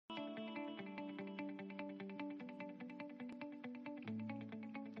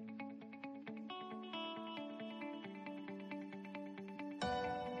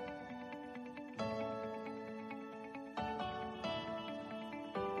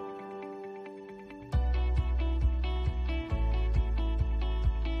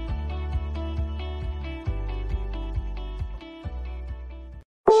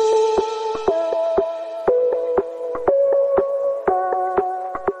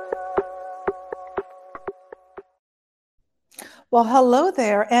Well, hello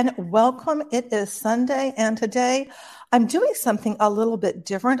there and welcome. It is Sunday, and today I'm doing something a little bit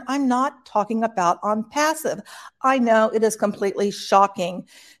different. I'm not talking about on passive. I know it is completely shocking.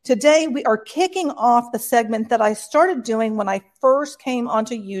 Today we are kicking off a segment that I started doing when I first came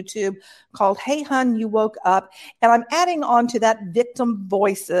onto YouTube called Hey Hun, You Woke Up. And I'm adding on to that victim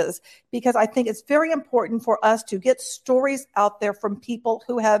voices because I think it's very important for us to get stories out there from people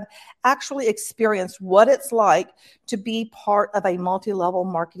who have actually experienced what it's like to be part of a multi-level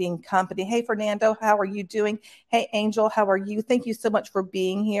marketing company. Hey, Fernando, how are you doing? Hey, Angel, how are you? Thank you so much for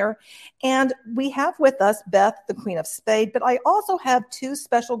being here. And we have with us Beth, the Queen of Spade, but I also have two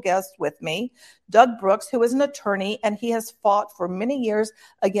special guests with me. Doug Brooks, who is an attorney, and he has fought for many years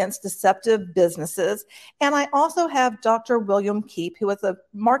against deceptive businesses. And I also have Dr. William Keep, who is a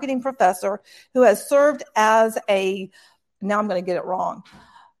marketing professor who has served as now I'm going to get it wrong,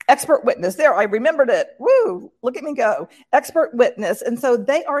 expert witness. There, I remembered it. Woo, look at me go. Expert witness. And so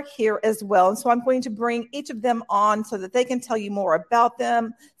they are here as well. And so I'm going to bring each of them on so that they can tell you more about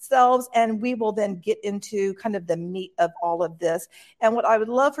themselves. And we will then get into kind of the meat of all of this. And what I would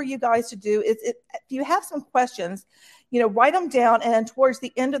love for you guys to do is if you have some questions, write them down. And towards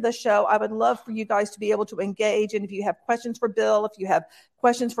the end of the show, I would love for you guys to be able to engage. And if you have questions for Bill, if you have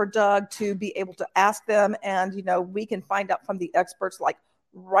questions for Doug, to be able to ask them. And, we can find out from the experts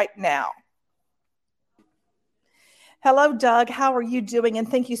right now. Hello, Doug. How are you doing? And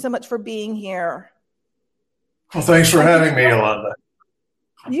thank you so much for being here. Well, thanks for having me, Yolanda.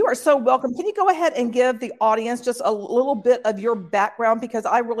 You are so welcome. Can you go ahead and give the audience just a little bit of your background, because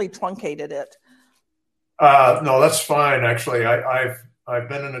I really truncated it? No, that's fine. Actually, I've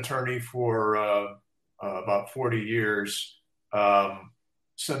been an attorney for about 40 years.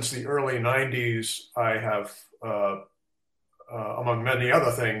 Since the early 90s, I have among many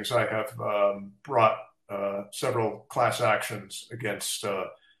other things, I have brought several class actions against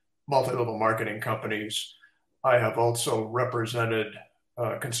multi-level marketing companies. I have also represented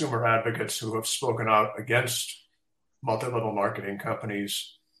consumer advocates who have spoken out against multi-level marketing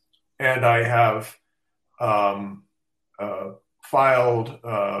companies. And I have filed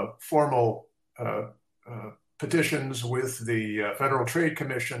formal petitions with the Federal Trade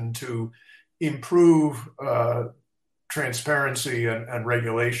Commission to improve transparency and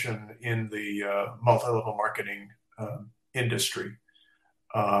regulation in the multi-level marketing industry.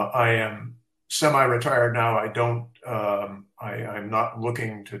 I am semi-retired now. I'm not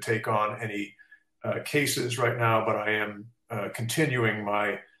looking to take on any cases right now, but I am continuing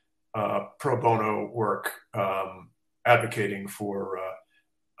my pro bono work, advocating for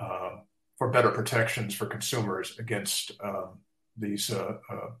better protections for consumers against these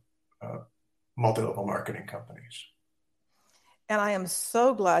multi-level marketing companies. And I am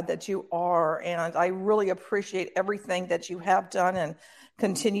so glad that you are. And I really appreciate everything that you have done and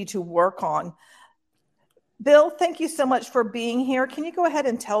continue to work on. Bill, thank you so much for being here. Can you go ahead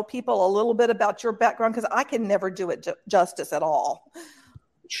and tell people a little bit about your background? Because I can never do it justice at all.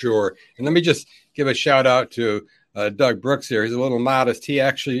 Sure. And let me just give a shout out to Doug Brooks here. He's a little modest. He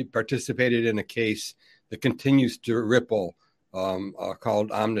actually participated in a case that continues to ripple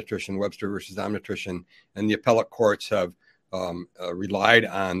called Omnitrition, Webster versus Omnitrition. And the appellate courts have relied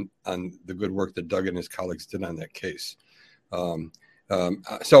on the good work that Doug and his colleagues did on that case.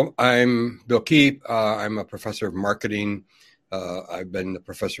 So I'm Bill Keep. I'm a professor of marketing. I've been a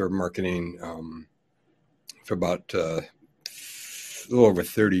professor of marketing for about a little over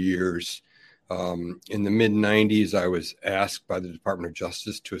 30 years. In the mid-90s, I was asked by the Department of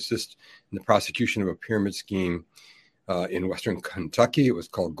Justice to assist in the prosecution of a pyramid scheme in Western Kentucky. It was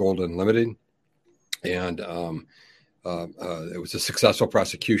called Gold Unlimited. And it was a successful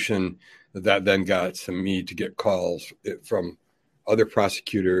prosecution that then got me to get calls from other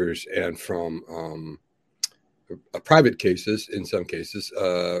prosecutors and from private cases, in some cases,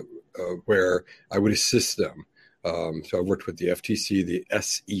 where I would assist them. So I worked with the FTC, the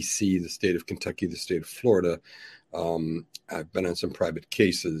SEC, the state of Kentucky, the state of Florida. I've been on some private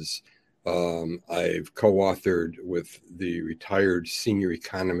cases. I've co-authored with the retired senior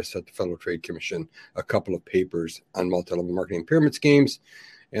economist at the Federal Trade Commission a couple of papers on multi-level marketing pyramid schemes.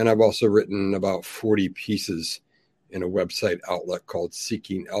 And I've also written about 40 pieces in a website outlet called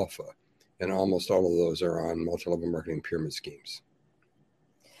Seeking Alpha. And almost all of those are on multi-level marketing pyramid schemes.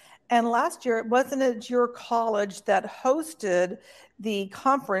 And last year, wasn't it your college that hosted the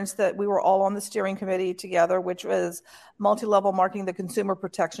conference that we were all on the steering committee together, which was Multi-Level Marketing, the Consumer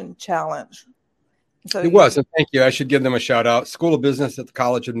Protection Challenge? So it was, and thank you. I should give them a shout out. School of Business at the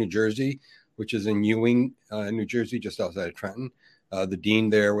College of New Jersey, which is in Ewing, New Jersey, just outside of Trenton. The dean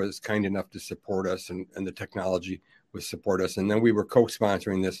there was kind enough to support us, and the technology would support us. And then we were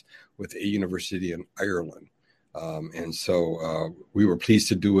co-sponsoring this with a university in Ireland. And so we were pleased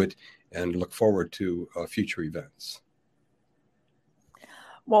to do it and look forward to future events.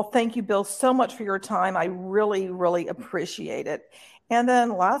 Well, thank you, Bill, so much for your time. I really, really appreciate it. And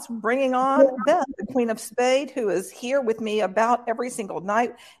then last, bringing on Beth, the Queen of Spade, who is here with me about every single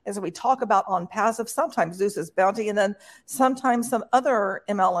night as we talk about On Passive, sometimes Zeus's Bounty, and then sometimes some other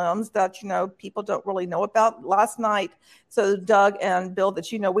MLMs that, people don't really know about. Last night, so Doug and Bill,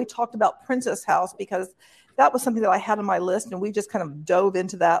 that we talked about Princess House because that was something that I had on my list, and we just kind of dove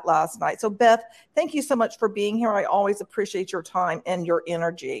into that last night. So, Beth, thank you so much for being here. I always appreciate your time and your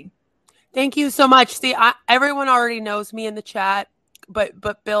energy. Thank you so much. See, everyone already knows me in the chat,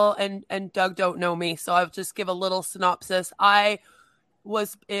 but Bill and Doug don't know me, so I'll just give a little synopsis. I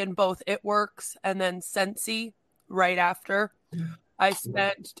was in both It Works and then Sensi right after. I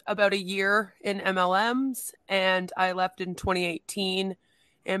spent about a year in MLMs, and I left in 2018.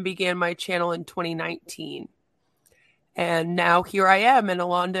 And began my channel in 2019. And now here I am, and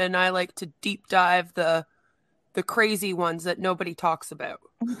Alonda and I like to deep dive the crazy ones that nobody talks about.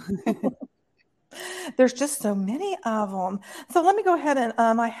 There's just so many of them. So let me go ahead and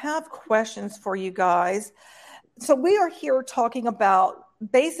I have questions for you guys. So we are here talking about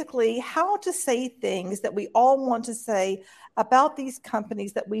basically how to say things that we all want to say about these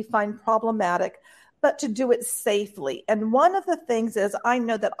companies that we find problematic, but to do it safely. And one of the things is, I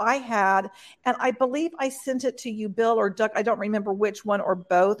know that I had, and I believe I sent it to you, Bill or Doug, I don't remember which one or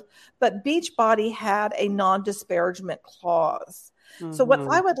both, but Beachbody had a non-disparagement clause. Mm-hmm. So what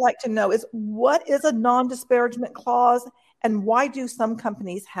I would like to know is, what is a non-disparagement clause, and why do some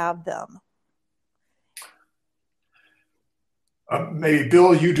companies have them? Maybe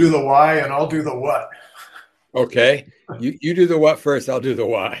Bill, you do the why and I'll do the what. Okay. You do the what first, I'll do the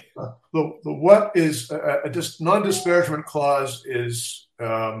why. The what is just non-disparagement clause is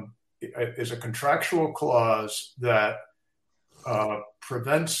a contractual clause that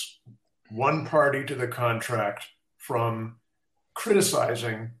prevents one party to the contract from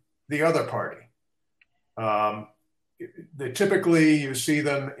criticizing the other party. Typically, you see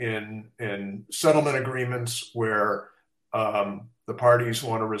them in settlement agreements where the parties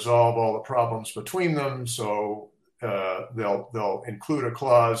want to resolve all the problems between them, so they'll include a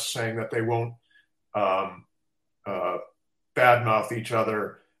clause saying that they won't badmouth each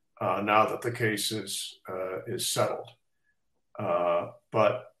other now that the case is settled.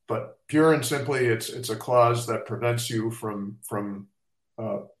 But pure and simply, it's a clause that prevents you from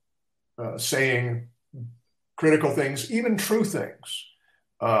saying critical things, even true things.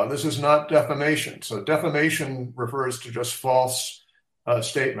 This is not defamation. So defamation refers to just false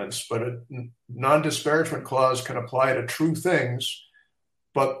statements, but a non-disparagement clause can apply to true things,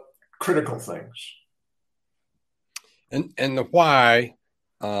 but critical things. And the why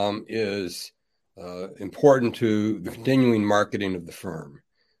is important to the continuing marketing of the firm.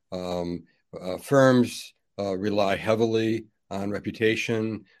 Firms rely heavily on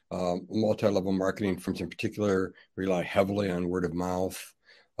reputation. Multi-level marketing firms in particular rely heavily on word of mouth.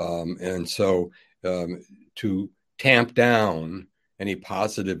 And so to tamp down any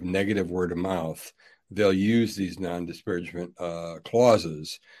positive, negative word of mouth, they'll use these non-disparagement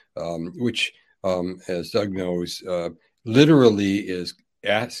clauses, which, as Doug knows, literally is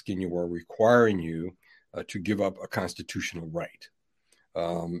asking you or requiring you to give up a constitutional right.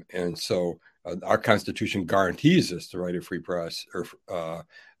 And so our Constitution guarantees us the right of free press, or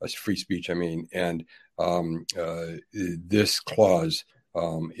free speech, and this clause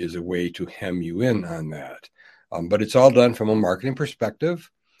is a way to hem you in on that. But it's all done from a marketing perspective.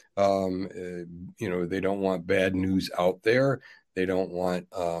 They don't want bad news out there. They don't want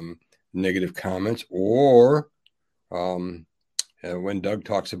negative comments. Or when Doug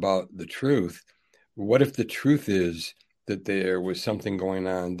talks about the truth, what if the truth is that there was something going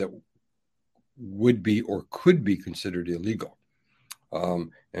on that would be or could be considered illegal?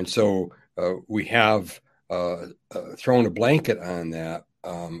 And so we have thrown a blanket on that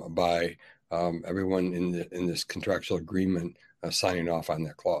by everyone in this contractual agreement signing off on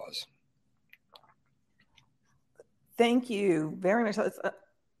that clause. Thank you very much. It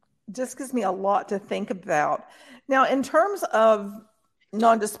just gives me a lot to think about. Now, in terms of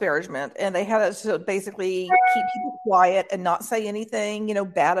non-disparagement, and they had us to basically keep people quiet and not say anything,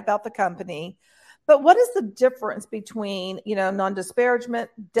 bad about the company. But what is the difference between, non-disparagement,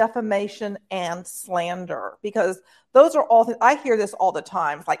 defamation, and slander? Because those are all things, I hear this all the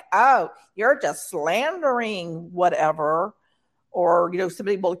time. It's like, oh, you're just slandering whatever. Or,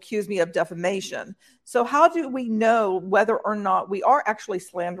 somebody will accuse me of defamation. So how do we know whether or not we are actually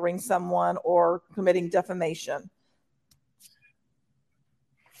slandering someone or committing defamation?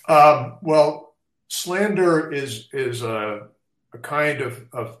 Well, slander is a kind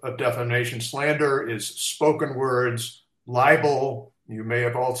of defamation. Slander is spoken words. Libel, you may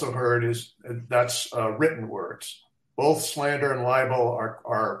have also heard, that's written words. Both slander and libel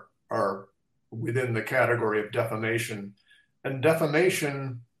are within the category of defamation, and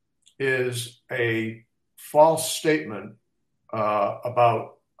defamation is a false statement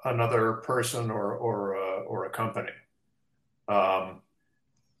about another person or a company.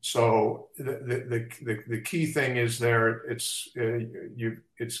 So the key thing is there. It's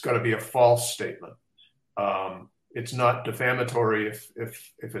got to be a false statement. It's not defamatory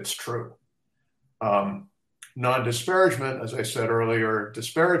if it's true. Non-disparagement, as I said earlier,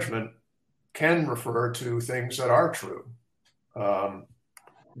 disparagement can refer to things that are true, but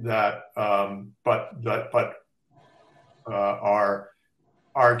are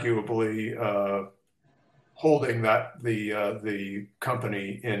arguably holding that the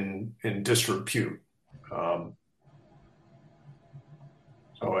company in disrepute. So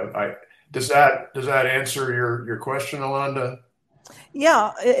does that answer your question, Alonda?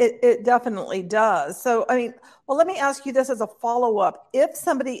 Yeah, it definitely does. So, I mean, well, let me ask you this as a follow-up. If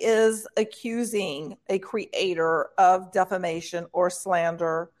somebody is accusing a creator of defamation or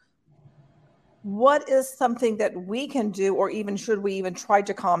slander, what is something that we can do, or even should we even try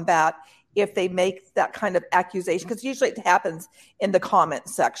to combat if they make that kind of accusation? Because usually it happens in the comment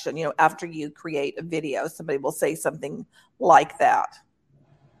section, after you create a video, somebody will say something like that.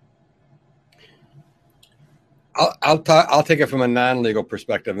 I'll take it from a non-legal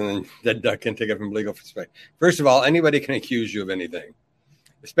perspective, and then Doug can take it from a legal perspective. First of all, anybody can accuse you of anything,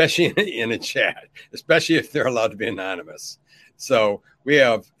 especially in a chat, especially if they're allowed to be anonymous. So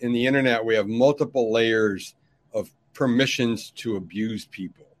in the internet, we have multiple layers of permissions to abuse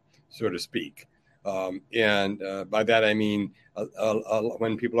people, so to speak. And by that, I mean,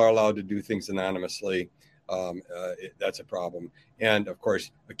 when people are allowed to do things anonymously, that's a problem. And of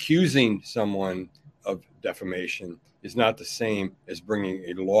course, accusing someone of defamation is not the same as bringing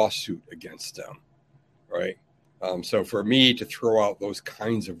a lawsuit against them, right? So for me to throw out those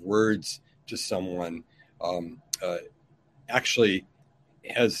kinds of words to someone actually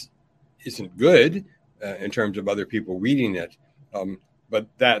isn't good in terms of other people reading it, but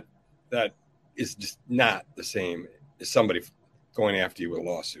that is just not the same as somebody going after you with a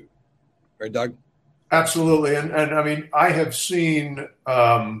lawsuit, right, Doug? Absolutely, and I mean, I have seen,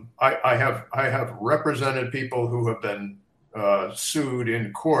 I have represented people who have been sued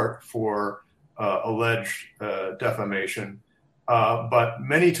in court for alleged defamation, but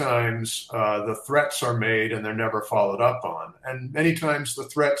many times the threats are made and they're never followed up on, and many times the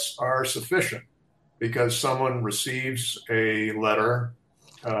threats are sufficient because someone receives a letter,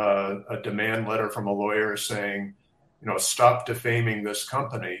 a demand letter from a lawyer saying, stop defaming this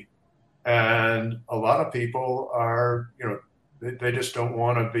company. And a lot of people are, they just don't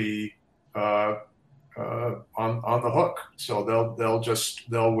want to be on the hook. So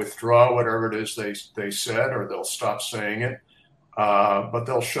they'll withdraw whatever it is they said, or they'll stop saying it, but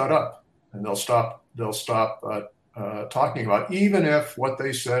they'll shut up and they'll stop talking about it, even if what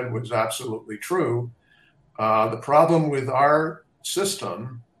they said was absolutely true. The problem with our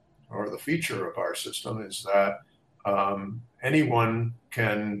system, or the feature of our system, is that anyone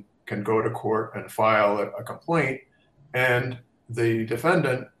can go to court and file a complaint, and the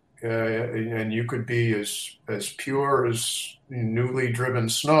defendant, and you could be as pure as newly driven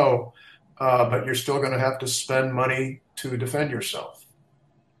snow, but you're still going to have to spend money to defend yourself.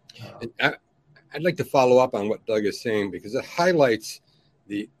 I'd like to follow up on what Doug is saying, because it highlights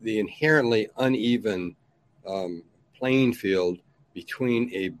the inherently uneven playing field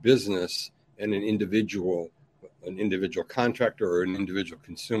between a business and an individual contractor or an individual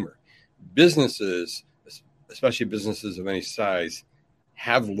consumer. Businesses, especially businesses of any size,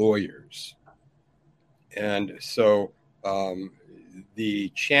 have lawyers. And so the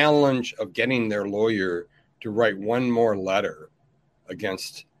challenge of getting their lawyer to write one more letter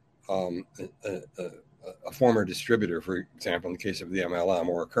against a former distributor, for example, in the case of the MLM,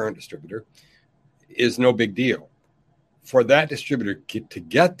 or a current distributor, is no big deal. For that distributor to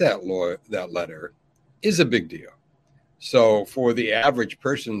get that letter is a big deal. So for the average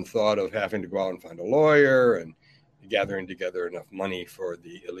person, thought of having to go out and find a lawyer and gathering together enough money for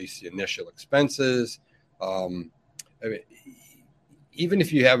at least the initial expenses. I mean, even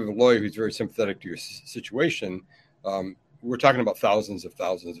if you have a lawyer who's very sympathetic to your situation, we're talking about thousands of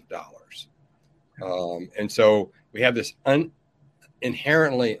dollars. And so we have this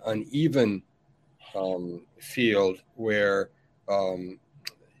inherently uneven field where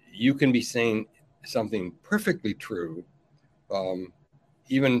you can be saying something perfectly true,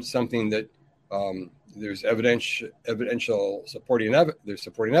 even something that there's evidential supporting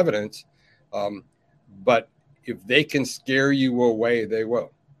evidence, but if they can scare you away, they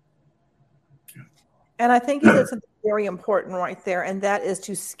will. And I think it is very important right there, and that is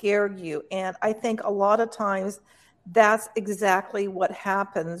to scare you. And I think a lot of times that's exactly what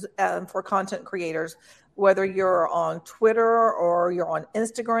happens for content creators, whether you're on Twitter or you're on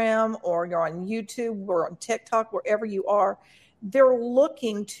Instagram or you're on YouTube or on TikTok, wherever you are, they're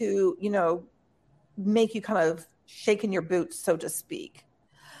looking to, make you kind of shake in your boots, so to speak.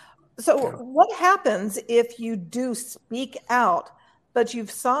 So what happens if you do speak out, but you've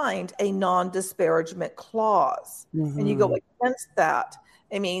signed a non-disparagement clause and you go against that?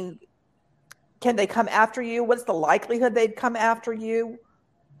 I mean, can they come after you? What's the likelihood they'd come after you?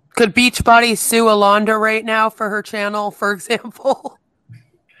 Could Beachbody sue Alonda right now for her channel, for example?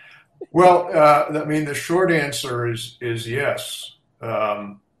 Well, I mean, the short answer is yes.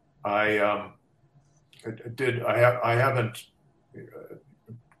 I haven't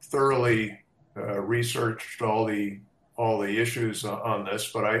thoroughly researched all the issues on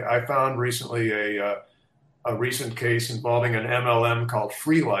this, but I found recently a recent case involving an MLM called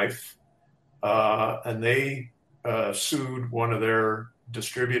Free Life, and they sued one of their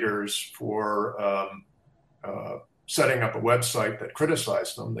distributors for setting up a website that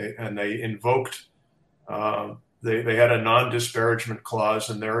criticized them. They invoked they had a non-disparagement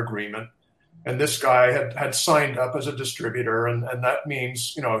clause in their agreement. And this guy had signed up as a distributor, and that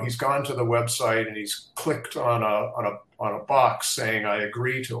means, he's gone to the website and he's clicked on a box saying, I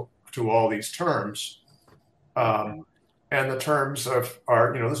agree to all these terms. And the terms are,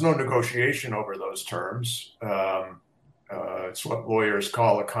 there's no negotiation over those terms. It's what lawyers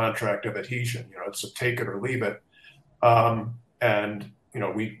call a contract of adhesion. It's a take it or leave it. And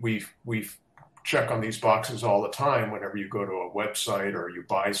we check on these boxes all the time whenever you go to a website or you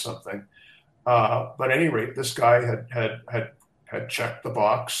buy something. But at any rate, this guy had checked the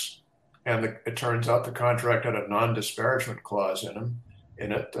box, and it turns out the contract had a non-disparagement clause in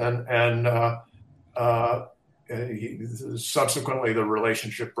it, and subsequently the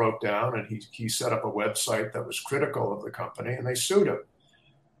relationship broke down, and he set up a website that was critical of the company, and they sued him.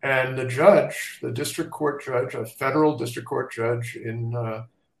 And the judge, the district court judge, a federal district court judge in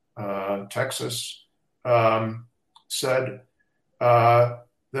Texas, said that.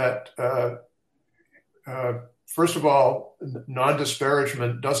 First of all,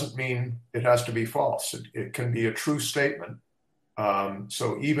 non-disparagement doesn't mean it has to be false. It can be a true statement.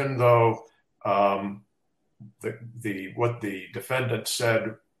 So even though what the defendant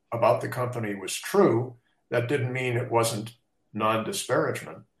said about the company was true, that didn't mean it wasn't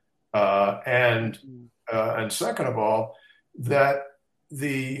non-disparagement. And second of all, that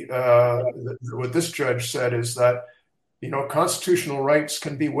what this judge said is that constitutional rights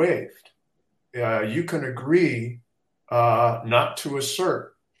can be waived. You can agree not to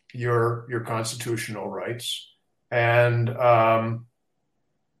assert your constitutional rights, and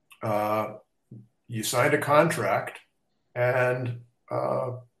you signed a contract, and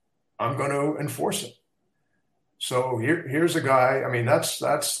I'm going to enforce it. So here's a guy. I mean, that's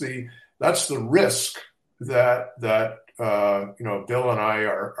the risk that Bill and I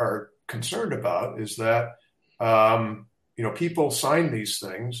are concerned about, is that people sign these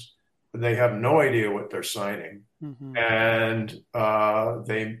things. They have no idea what they're signing, and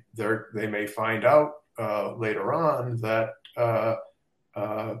they may find out later on that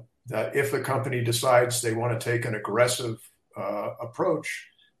that if the company decides they want to take an aggressive approach,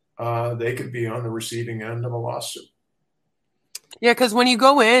 they could be on the receiving end of a lawsuit. Yeah, because when you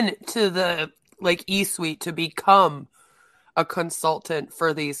go in to the E-Suite to become a consultant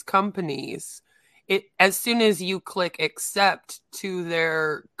for these companies, as soon as you click accept to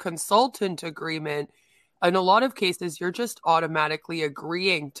their consultant agreement, in a lot of cases, you're just automatically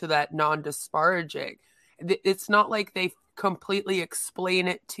agreeing to that non-disparaging. It's not like they completely explain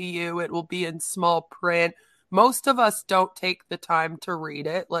it to you. It will be in small print. Most of us don't take the time to read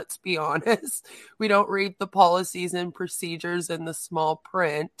it. Let's be honest. We don't read the policies and procedures in the small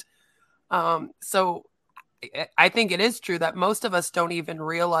print. So I think it is true that most of us don't even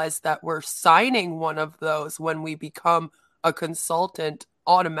realize that we're signing one of those when we become a consultant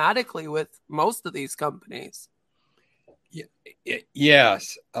automatically with most of these companies.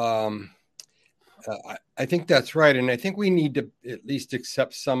 Yes. I think that's right. And I think we need to at least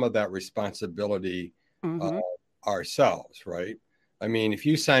accept some of that responsibility ourselves, right? I mean, if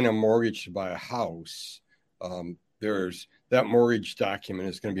you sign a mortgage to buy a house, there's that mortgage document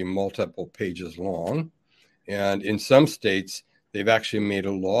is going to be multiple pages long. And in some states, they've actually made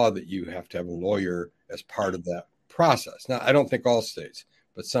a law that you have to have a lawyer as part of that process. Now, I don't think all states,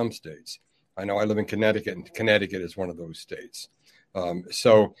 but some states. I know I live in Connecticut, and Connecticut is one of those states.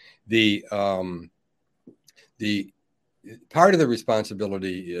 So the part of the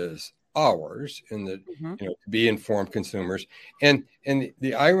responsibility is ours in the to be informed consumers. And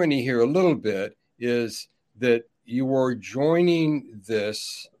the irony here a little bit is that you are joining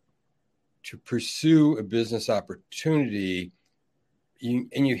this to pursue a business opportunity,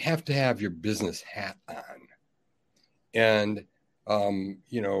 and you have to have your business hat on. And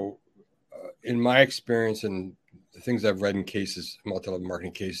in my experience and the things I've read in cases, multi-level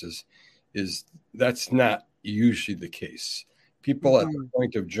marketing cases, is that's not usually the case. People at the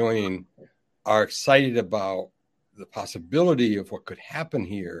point of joining are excited about the possibility of what could happen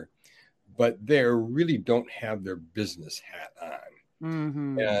here, but they really don't have their business hat on.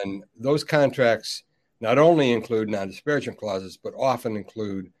 And those contracts not only include non-disparagement clauses, but often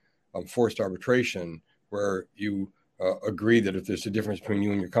include forced arbitration, where you agree that if there's a difference between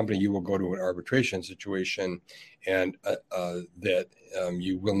you and your company, you will go to an arbitration situation, and that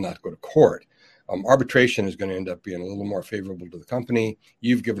you will not go to court. Arbitration is going to end up being a little more favorable to the company.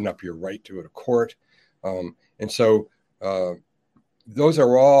 You've given up your right to go to court. And so those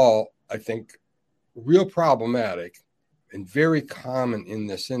are all, I think, real problematic and very common in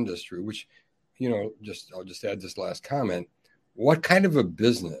this industry, which, I'll just add this last comment. What kind of a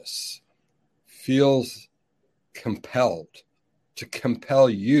business feels compelled to compel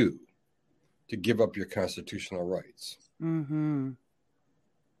you to give up your constitutional rights? Yeah,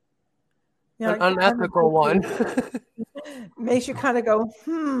 an unethical one. Makes you kind of go,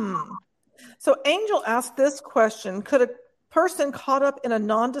 So Angel asked this question: could a person caught up in a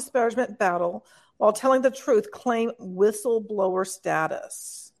non-disparagement battle while telling the truth claim whistleblower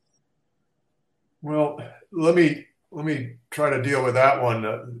status? Well, let me try to deal with that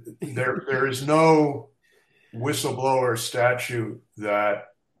one. There is no whistleblower statute that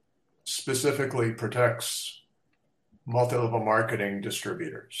specifically protects multi-level marketing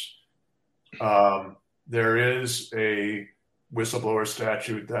distributors. There is a whistleblower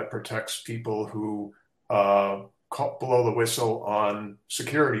statute that protects people who blow the whistle on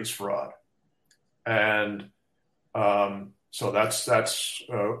securities fraud, and so that's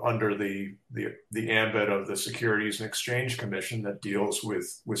under the ambit of the Securities and Exchange Commission that deals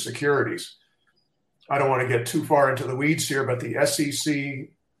with securities. I don't want to get too far into the weeds here, but the SEC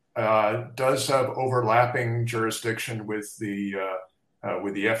does have overlapping jurisdiction with the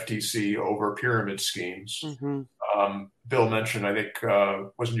FTC over pyramid schemes. Bill mentioned, I think,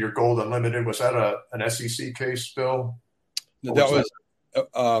 wasn't your Gold Unlimited? Was that an SEC case, Bill? That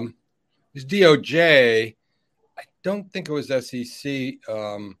was DOJ. I don't think it was SEC,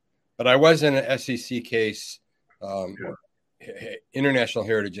 but I was in an SEC case, International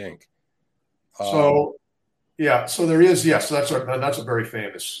Heritage Inc. So there is, yes, that's a very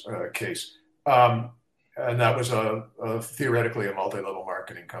famous case. And that was theoretically a multi-level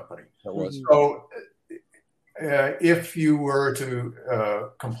marketing company. That was. So if you were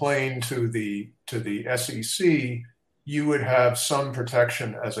to complain to the SEC, you would have some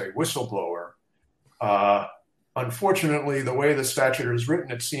protection as a whistleblower. Unfortunately, the way the statute is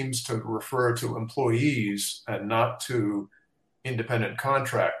written, it seems to refer to employees and not to independent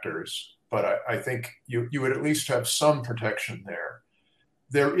contractors. But I think you would at least have some protection there.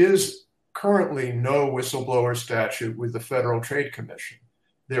 There is currently no whistleblower statute with the Federal Trade Commission.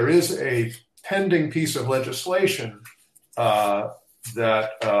 There is a pending piece of legislation that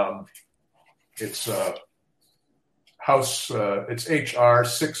it's it's HR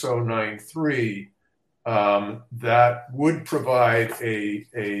 6093 that would provide a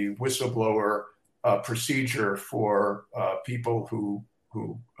whistleblower procedure for people who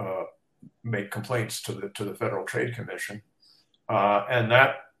make complaints to the Federal Trade Commission, and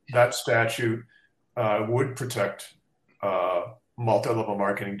that statute would protect multi-level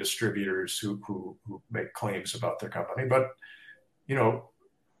marketing distributors who make claims about their company. But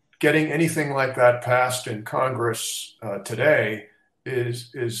getting anything like that passed in Congress today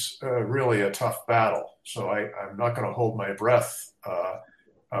is really a tough battle. So I'm not going to hold my breath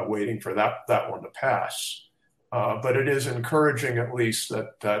waiting for that one to pass. But it is encouraging, at least,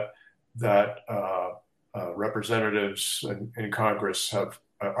 that representatives in Congress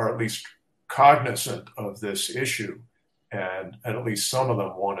are at least cognizant of this issue, and at least some of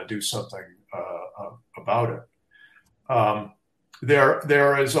them want to do something about it.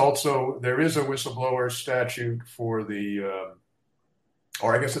 There is a whistleblower statute for the,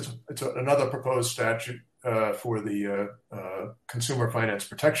 or I guess it's another proposed statute for the Consumer Finance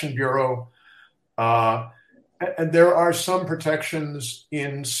Protection Bureau. And there are some protections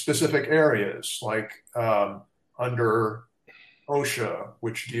in specific areas, like under OSHA,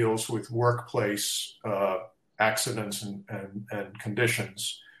 which deals with workplace accidents and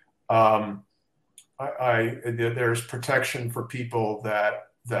conditions. There's protection for people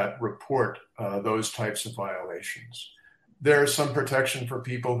that report those types of violations. There's some protection for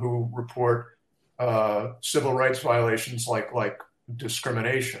people who report civil rights violations like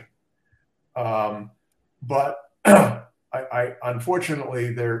discrimination. But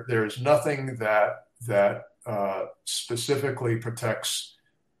unfortunately, there's nothing that specifically protects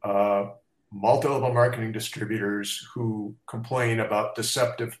multi-level marketing distributors who complain about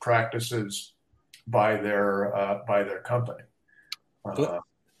deceptive practices by their company. I'll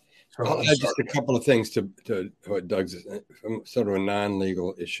add just a couple of things to what Doug's sort of a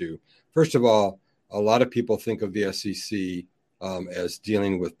non-legal issue. First of all, a lot of people think of the SEC as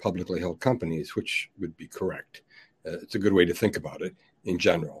dealing with publicly held companies, which would be correct. It's a good way to think about it in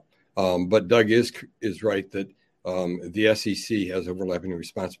general. But Doug is right that the SEC has overlapping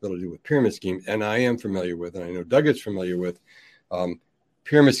responsibility with pyramid schemes, and I am familiar with, and I know Doug is familiar with,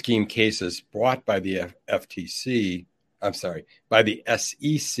 pyramid scheme cases brought by the by the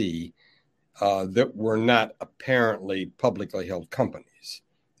SEC that were not apparently publicly held companies.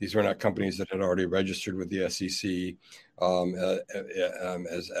 These were not companies that had already registered with the SEC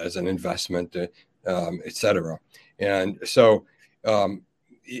as an investment, et cetera. And so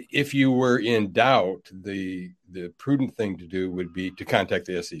if you were in doubt, the prudent thing to do would be to contact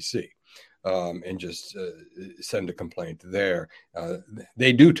the SEC. And just send a complaint there.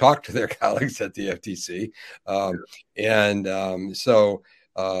 They do talk to their colleagues at the FTC. So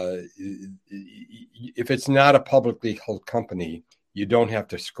if it's not a publicly held company, you don't have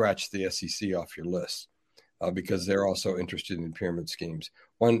to scratch the SEC off your list because they're also interested in pyramid schemes.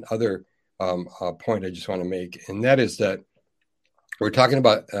 One other point I just want to make, and that is that we're talking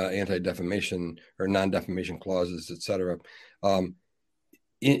about anti-defamation or non-defamation clauses, et cetera.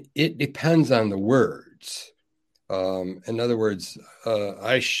 It depends on the words. In other words,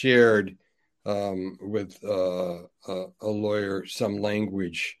 I shared with a lawyer some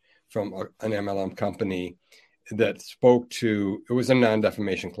language from an MLM company that spoke to, it was a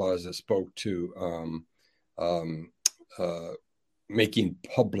non-defamation clause that spoke to making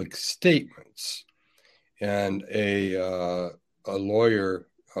public statements. And a lawyer,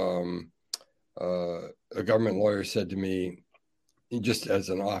 a government lawyer said to me, just as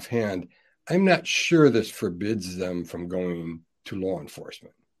an offhand, I'm not sure this forbids them from going to law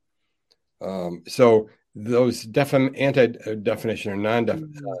enforcement. So those anti-defamation or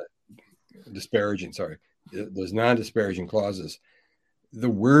non-disparaging, those non-disparaging clauses, the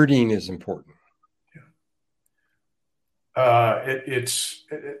wording is important. I'm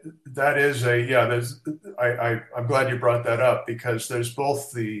glad you brought that up because there's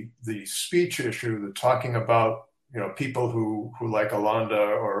both the speech issue, the talking about people who like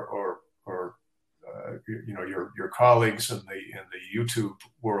Alonda or your colleagues in the YouTube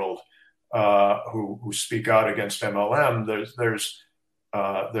world who speak out against MLM. There's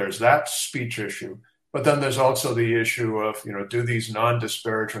that speech issue, but then there's also the issue of do these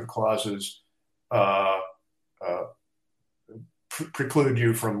non-disparagement clauses preclude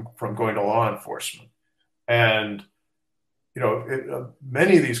you from going to law enforcement? And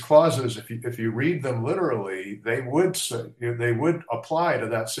many of these clauses, if you read them literally, they would apply to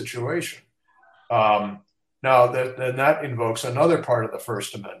that situation. Now that invokes another part of the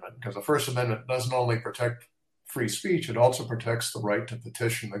First Amendment, because the First Amendment doesn't only protect free speech; it also protects the right to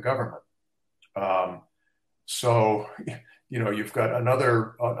petition the government. So you've got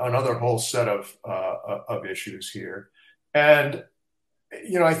another whole set of issues here, and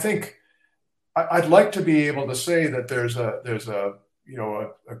I think I'd like to be able to say that there's a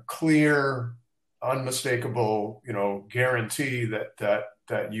clear, unmistakable guarantee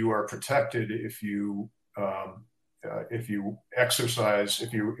that you are protected if you want to exercise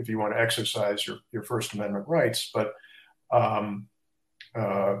your First Amendment rights, but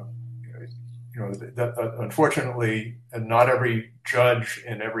that unfortunately, not every judge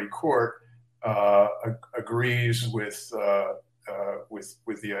in every court agrees with the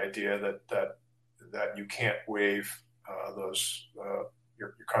idea that you can't waive those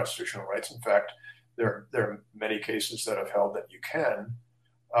your constitutional rights. In fact, there are many cases that have held that you can.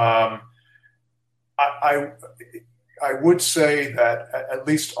 I would say that at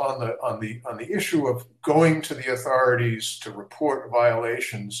least on the issue of going to the authorities to report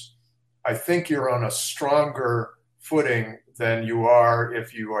violations, I think you're on a stronger footing than you are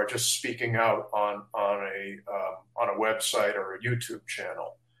if you are just speaking out on a website or a YouTube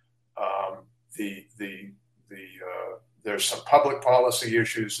channel. There's some public policy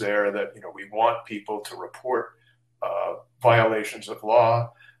issues there that we want people to report violations of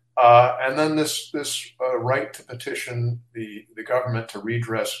law. And then this right to petition the government to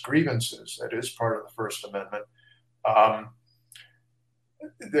redress grievances, that is part of the First Amendment.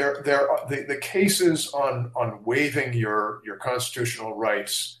 The cases on waiving your constitutional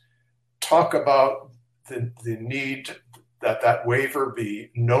rights talk about the need that waiver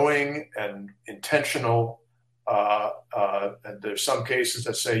be knowing and intentional. And there's some cases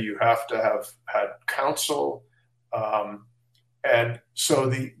that say you have to have had counsel. And so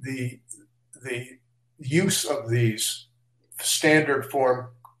the use of these standard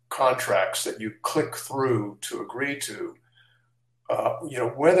form contracts that you click through to agree to,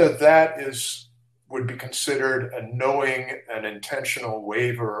 whether that would be considered a knowing and intentional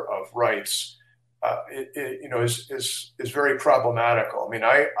waiver of rights, is very problematical. I mean,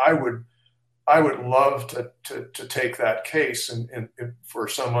 I would love to take that case and for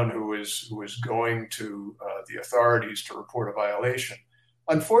someone who is going to the authorities to report a violation.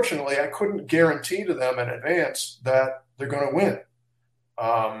 Unfortunately, I couldn't guarantee to them in advance that they're going to win.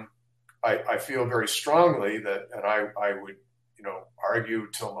 I feel very strongly that, and I would argue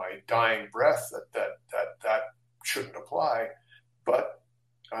till my dying breath that shouldn't apply. But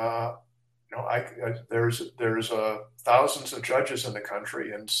there's thousands of judges in the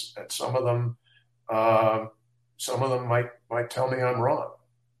country, and some of them might tell me I'm wrong.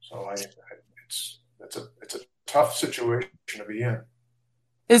 So it's a tough situation to be in.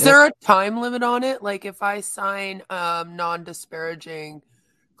 Is there a time limit on it? Like if I sign non-disparaging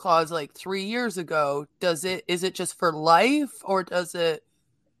clause like 3 years ago, is it just for life, or does it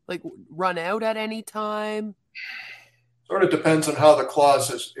like run out at any time? Sort of depends on how the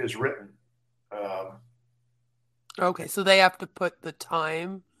clause is written. Okay, so they have to put the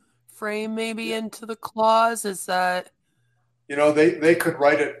time frame maybe into the clause. Is that? They could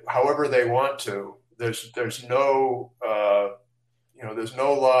write it however they want to. There's no there's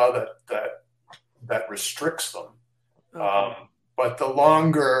no law that restricts them. Okay. But the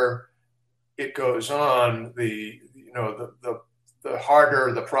longer it goes on, the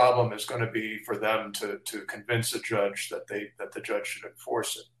harder the problem is going to be for them to convince a judge that the judge should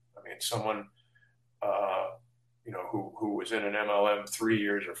enforce it. I mean, someone who was in an MLM 3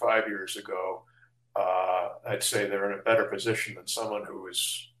 years or 5 years ago, I'd say they're in a better position than someone who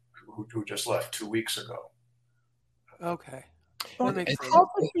just left 2 weeks ago. Okay. How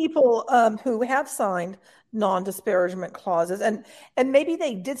for people who have signed non-disparagement clauses, and maybe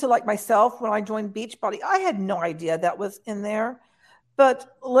they did so, like myself when I joined Beachbody, I had no idea that was in there.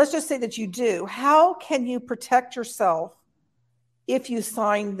 But let's just say that you do. How can you protect yourself if you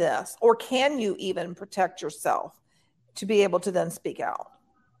sign this, or can you even protect yourself to be able to then speak out?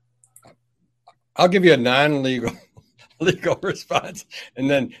 I'll give you a non-legal legal response, and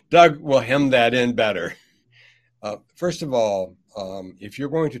then Doug will hem that in better. First of all, if you're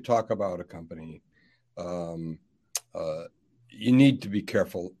going to talk about a company, you need to be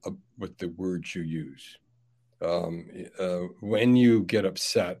careful with the words you use. When you get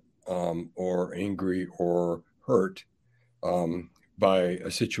upset or angry or hurt by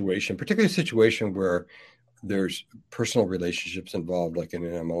a situation, particularly a situation where there's personal relationships involved, like in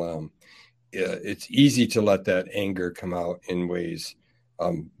an MLM, it's easy to let that anger come out in ways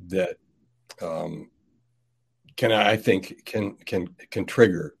that can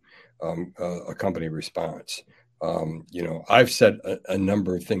trigger a company response. I've said a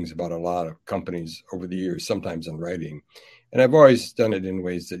number of things about a lot of companies over the years, sometimes in writing, and I've always done it in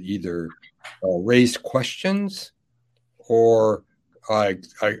ways that either raised questions or I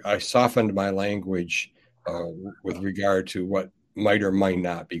softened my language with regard to what might or might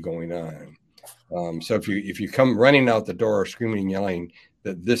not be going on. So if you come running out the door screaming and yelling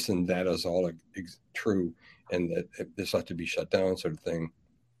that this and that is all true and that this ought to be shut down, sort of thing,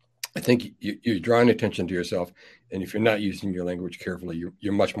 I think you're drawing attention to yourself. And if you're not using your language carefully,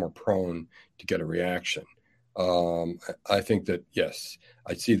 you're much more prone to get a reaction. I think that, yes,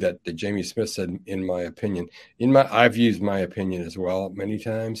 I see that Jamie Smith said, in my opinion, I've used my opinion as well many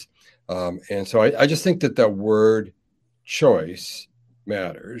times. And so I just think that the word choice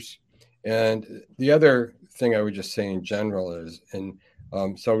matters. And the other thing I would just say in general is,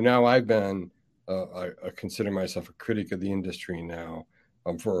 so now I've been, I consider myself a critic of the industry now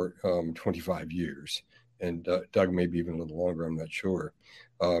for 25 years. And Doug, maybe even a little longer, I'm not sure.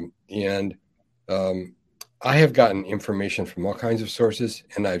 I have gotten information from all kinds of sources,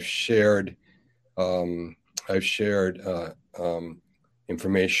 and I've shared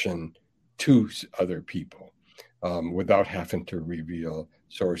information to other people without having to reveal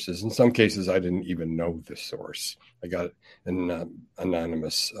sources. In some cases, I didn't even know the source. I got an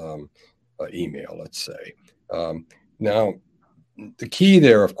anonymous email, let's say. Now, the key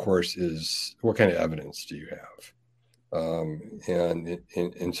there, of course, is what kind of evidence do you have?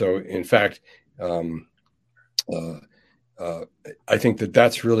 And so, in fact, I think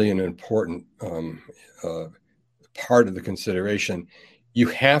that's really an important part of the consideration. You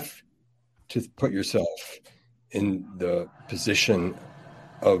have to put yourself in the position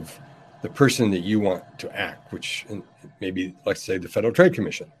of the person that you want to act, which maybe, let's say, the Federal Trade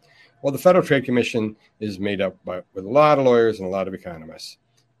Commission. Well, the Federal Trade Commission is made up with a lot of lawyers and a lot of economists,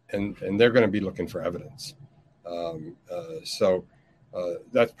 and they're going to be looking for evidence. So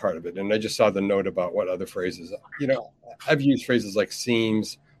that's part of it. And I just saw the note about what other phrases. I've used phrases like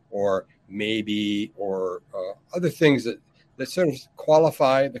seems or maybe or other things that sort of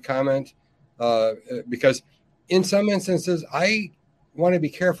qualify the comment because in some instances, I want to be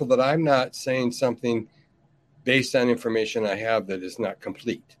careful that I'm not saying something based on information I have that is not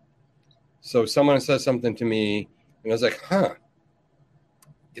complete. So someone says something to me, and I was like,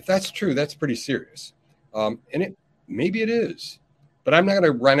 if that's true, that's pretty serious. And maybe it is, but I'm not going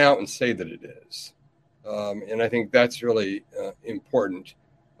to run out and say that it is. And I think that's really important.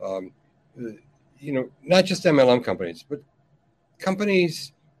 Not just MLM companies, but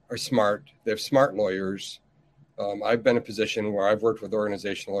companies are smart. They have smart lawyers. I've been in a position where I've worked with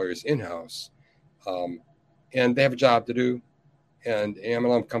organizational lawyers in-house, and they have a job to do, and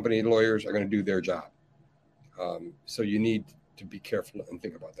MLM company lawyers are going to do their job. So you need to be careful and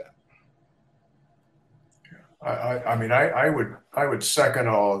think about that. I mean, I would second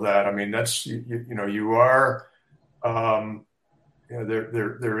all of that. I mean, that's you are there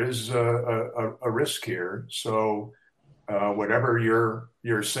is a risk here. So whatever you're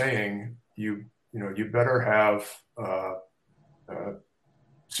saying, you better have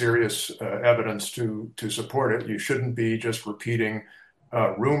serious evidence to support it. You shouldn't be just repeating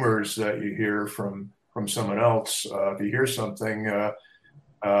rumors that you hear from someone else. If you hear something,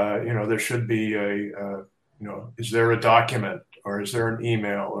 there should be is there a document, or is there an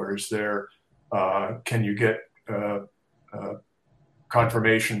email, or is there can you get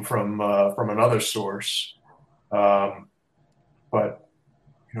confirmation from another source? But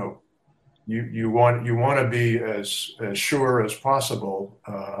you want to be as sure as possible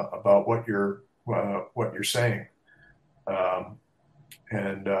about what you're saying,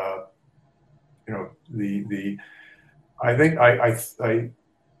 and I think I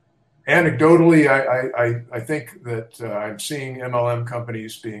anecdotally I think that I'm seeing MLM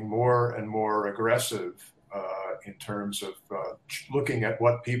companies being more and more aggressive in terms of looking at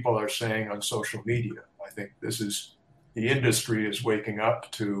what people are saying on social media. I think the industry is waking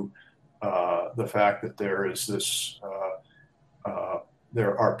up to the fact that there is this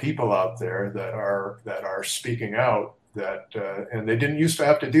there are people out there that are speaking out and they didn't used to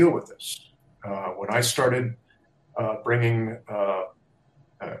have to deal with this. When I started bringing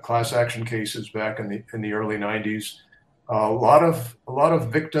class action cases back in the early 90s, a lot of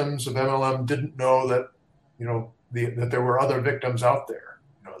victims of MLM didn't know that that there were other victims out there.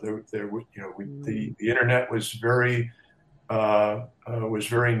 The internet was very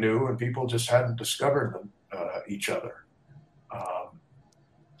new, and people just hadn't discovered each other.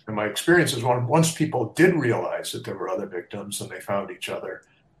 And my experience is once people did realize that there were other victims and they found each other,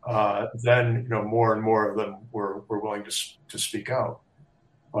 then more and more of them were willing to speak out.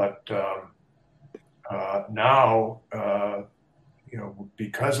 But now,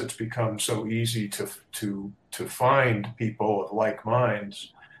 because it's become so easy to find people of like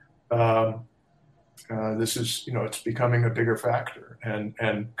minds, this is it's becoming a bigger factor, and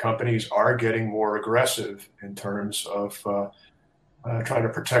companies are getting more aggressive in terms of trying to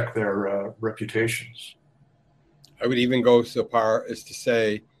protect their reputations. I would even go so far as to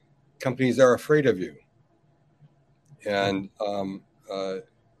say companies are afraid of you. And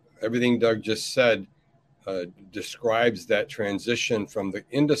everything Doug just said describes that transition from the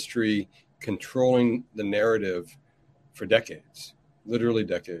industry controlling the narrative for decades, literally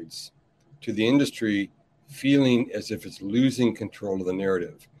decades, to the industry feeling as if it's losing control of the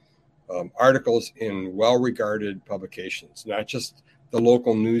narrative. Articles in well-regarded publications, not just the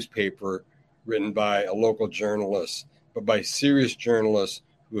local newspaper written by a local journalist, but by serious journalists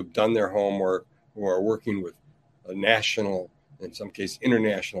who have done their homework, who are working with national, in some case,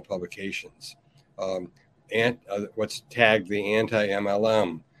 international publications. What's tagged the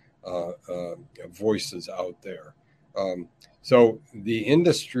anti-MLM voices out there. So the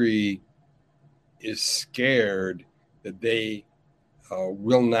industry is scared that they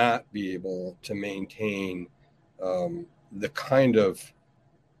will not be able to maintain the kind of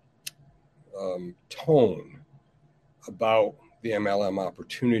tone about the MLM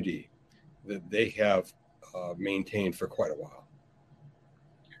opportunity that they have maintained for quite a while.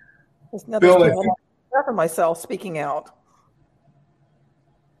 There's another people for myself speaking out.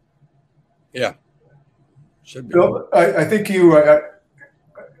 Yeah, should be. Bill, I think you, and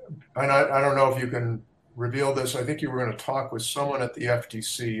I don't know if you can reveal this. I think you were going to talk with someone at the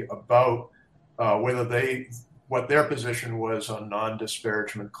FTC about what their position was on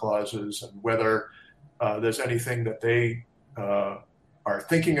non-disparagement clauses and whether there's anything that they are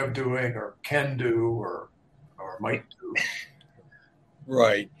thinking of doing or can do or might do.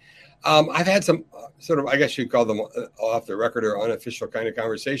 Right. I've had some sort of, I guess you'd call them off the record or unofficial kind of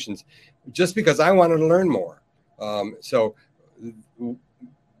conversations, just because I wanted to learn more. So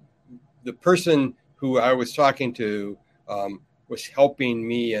the person who I was talking to was helping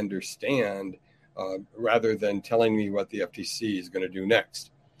me understand rather than telling me what the FTC is going to do next.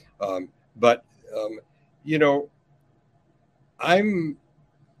 But I'm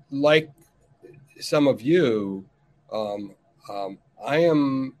like some of you, I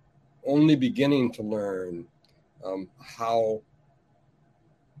am only beginning to learn how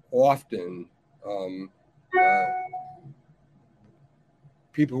often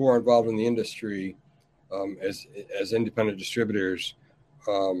people who are involved in the industry as independent distributors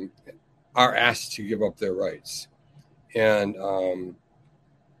are asked to give up their rights. And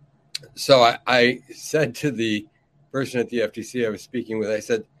so I said to the person at the FTC I was speaking with, I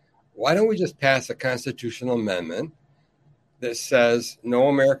said, why don't we just pass a constitutional amendment that says no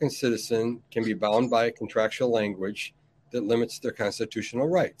American citizen can be bound by a contractual language that limits their constitutional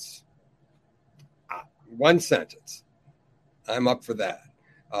rights? One sentence. I'm up for that.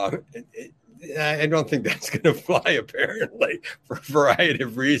 I don't think that's going to fly, apparently, for a variety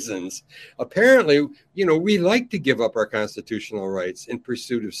of reasons. Apparently, we like to give up our constitutional rights in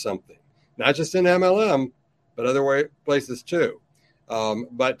pursuit of something, not just in MLM, but other places too.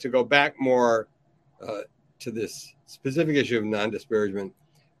 But to go back more to this specific issue of non-disparagement,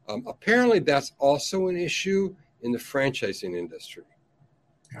 apparently that's also an issue in the franchising industry.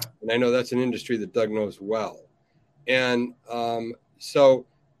 Yeah. And I know that's an industry that Doug knows well. And so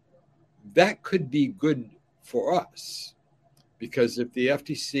that could be good for us, because if the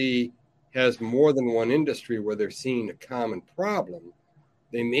FTC has more than one industry where they're seeing a common problem,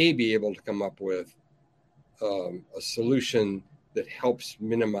 they may be able to come up with a solution that helps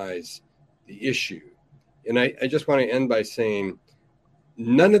minimize the issue. And I just want to end by saying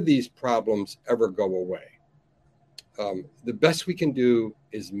none of these problems ever go away. The best we can do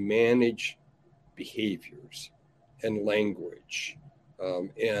is manage behaviors and language.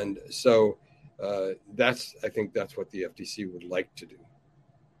 And so I think that's what the FTC would like to do.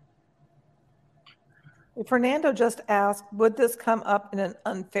 Fernando just asked, would this come up in an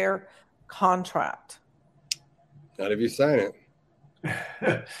unfair contract? Not if you sign it.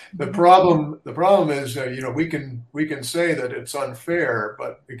 The problem is, we can say that it's unfair,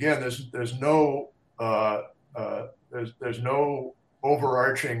 but again, there's no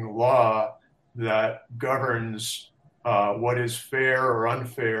overarching law that governs what is fair or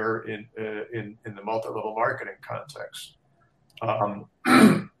unfair in the multi-level marketing context.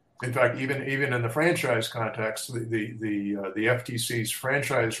 In fact, even in the franchise context, the FTC's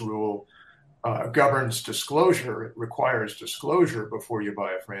franchise rule governs disclosure. It requires disclosure before you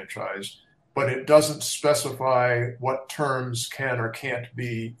buy a franchise, but it doesn't specify what terms can or can't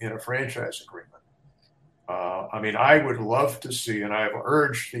be in a franchise agreement. I would love to see, and I have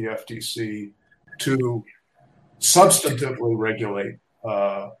urged the FTC to substantively regulate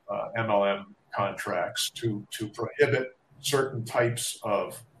MLM contracts, to prohibit certain types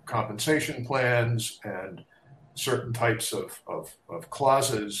of compensation plans and certain types of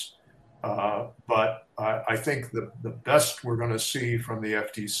clauses. But I think the best we're going to see from the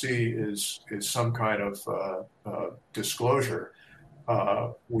FTC is some kind of disclosure.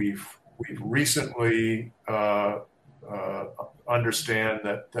 We've recently understand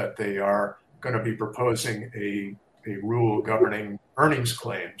that they are going to be proposing a rule governing earnings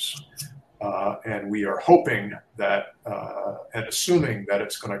claims, and we are hoping that and assuming that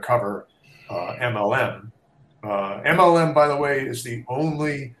it's going to cover MLM. MLM, by the way, is the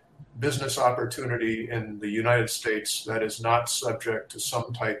only business opportunity in the United States that is not subject to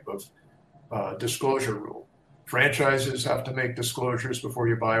some type of disclosure rule. Franchises have to make disclosures before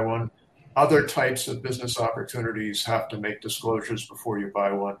you buy one. Other types of business opportunities have to make disclosures before you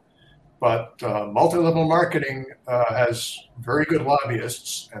buy one. But multi-level marketing has very good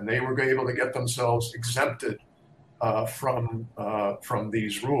lobbyists, and they were able to get themselves exempted from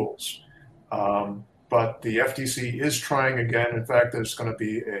these rules. But the FTC is trying again. In fact, there's going to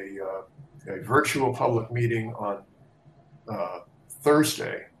be a virtual public meeting on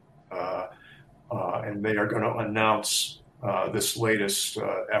Thursday, and they are going to announce this latest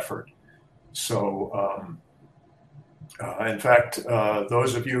effort. So, in fact,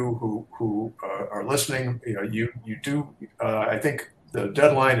 those of you who are listening, you do. I think the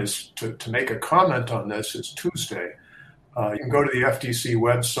deadline is to make a comment on this is Tuesday. You can go to the FTC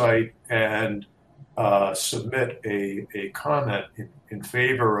website and submit a comment in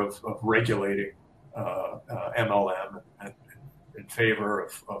favor of regulating MLM and in favor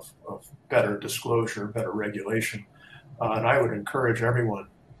of better disclosure, better regulation, and I would encourage everyone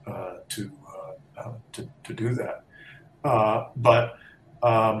to do that.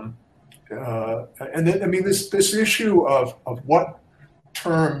 And then, I mean, this issue of what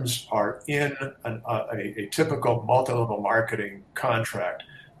terms are in a typical multi-level marketing contract,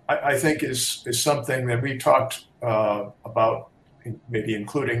 I think is something that we talked about, maybe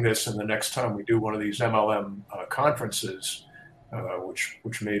including this in the next time we do one of these MLM conferences,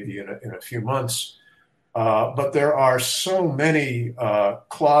 which may be in a few months. But there are so many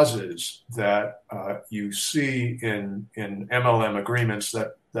clauses that you see in MLM agreements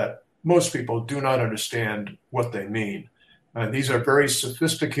that most people do not understand what they mean. These are very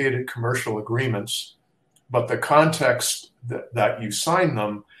sophisticated commercial agreements, but the context that you sign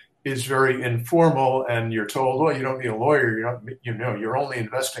them is very informal, and you're told, well, you don't need a lawyer. You're only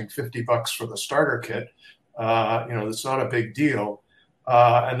investing $50 for the starter kit. It's not a big deal.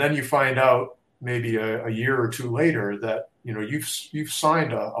 And then you find out maybe a year or two later that you've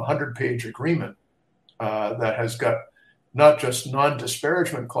signed a 100-page agreement that has got not just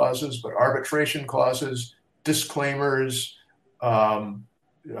non-disparagement clauses, but arbitration clauses, disclaimers,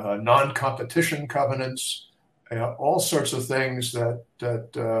 non-competition covenants, all sorts of things that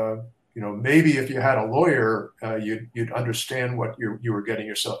maybe if you had a lawyer, you'd understand what you were getting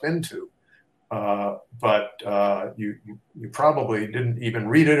yourself into. But you probably didn't even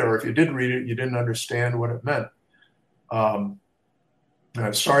read it, or if you did read it, you didn't understand what it meant.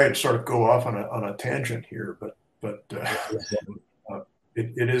 Sorry to sort of go off on a tangent here, but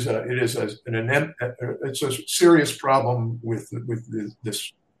it's a serious problem with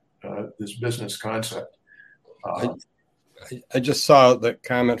this business concept. I just saw the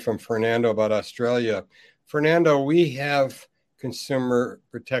comment from Fernando about Australia. Fernando, we have consumer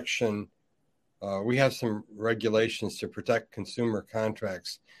protection. We have some regulations to protect consumer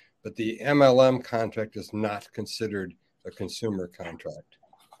contracts, but the MLM contract is not considered a consumer contract.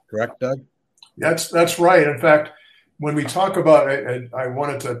 Correct, Doug? That's right. In fact, when we talk about, I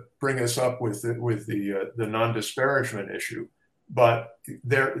wanted to bring this up with the non-disparagement issue, but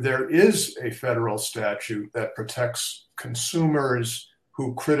there is a federal statute that protects consumers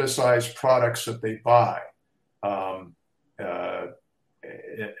who criticize products that they buy.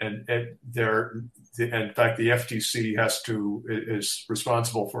 In fact, the FTC is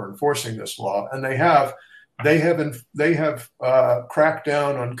responsible for enforcing this law, and they have cracked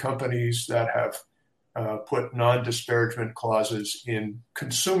down on companies that have put non-disparagement clauses in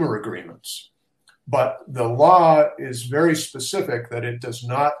consumer agreements. But the law is very specific that it does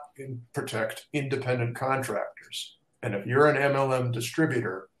not protect independent contractors. And if you're an MLM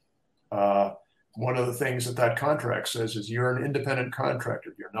distributor, one of the things that contract says is you're an independent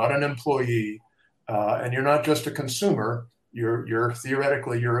contractor. You're not an employee, and you're not just a consumer. You're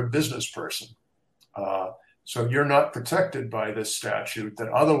theoretically a business person. So you're not protected by this statute that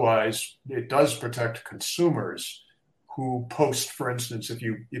otherwise it does protect consumers who post, for instance, if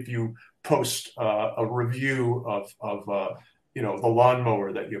you post a review of the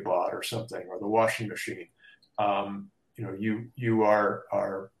lawnmower that you bought or something, or the washing machine, you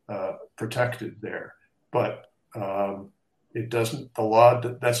are protected there, but it doesn't.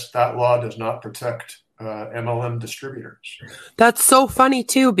 That law does not protect MLM distributors. That's so funny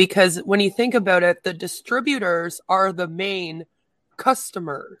too, because when you think about it, the distributors are the main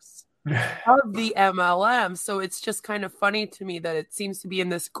customers of the MLM. So it's just kind of funny to me that it seems to be in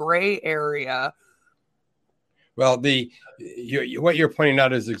this gray area. Well, what you're pointing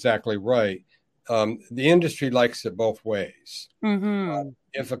out is exactly right. The industry likes it both ways. Mm-hmm.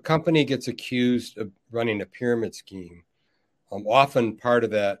 If a company gets accused of running a pyramid scheme, often part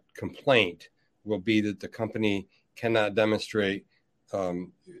of that complaint will be that the company cannot demonstrate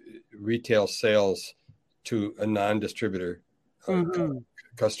retail sales to a non-distributor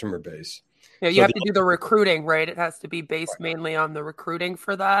customer base. Yeah, you have to do the recruiting, right? It has to be based mainly on the recruiting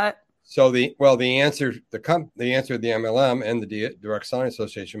for that. So the answer the MLM and the Direct Selling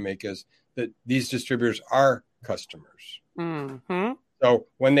Association make is that these distributors are customers. Mm-hmm. So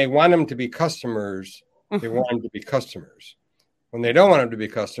when they want them to be customers, they want them to be customers. When they don't want them to be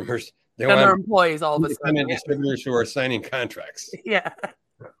customers, they want their employees all of a sudden. Distributors who are signing contracts. Yeah.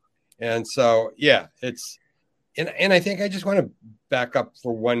 And so, yeah, and I think I just want to back up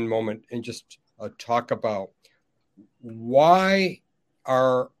for one moment and just talk about what's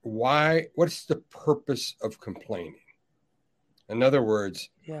the purpose of complaining? In other words,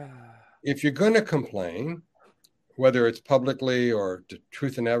 if you're going to complain, whether it's publicly or to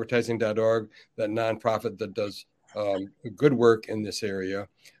truthandadvertising.org, that nonprofit that does good work in this area,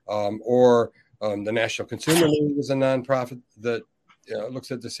 or the National Consumer League is a nonprofit that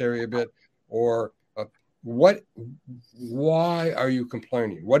looks at this area a bit, or why are you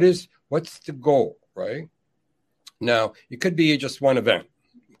complaining? What's the goal, right? Now, it could be just one event.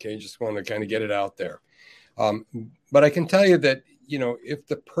 Okay, you just want to kind of get it out there. But I can tell you that, if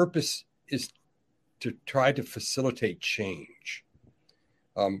the purpose is to try to facilitate change,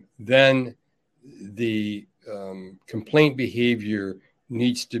 then the complaint behavior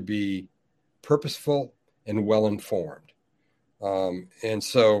needs to be purposeful and well-informed. And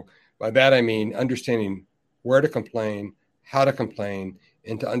so by that, I mean understanding where to complain, how to complain,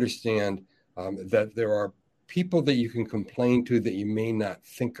 and to understand that there are people that you can complain to that you may not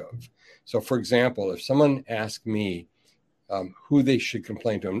think of. So, for example, if someone asks me who they should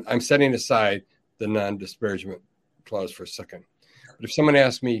complain to, I'm setting aside the non-disparagement clause for a second. But if someone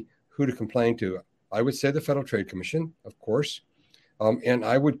asks me who to complain to, I would say the Federal Trade Commission, of course, and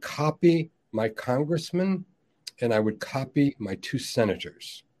I would copy my congressman and I would copy my 2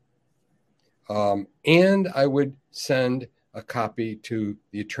 senators. And I would send a copy to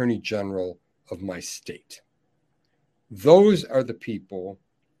the Attorney General of my state. Those are the people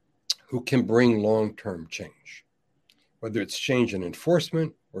who can bring long-term change, whether it's change in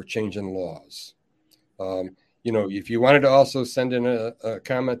enforcement or change in laws. If you wanted to also send in a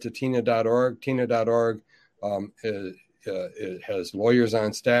comment to TINA.org, TINA.org it has lawyers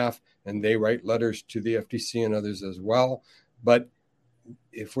on staff, and they write letters to the FTC and others as well. But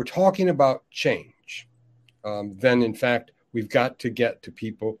if we're talking about change, then in fact, we've got to get to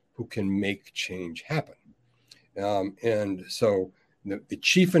people who can make change happen. And so the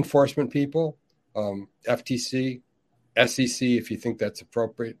chief enforcement people, FTC, SEC, if you think that's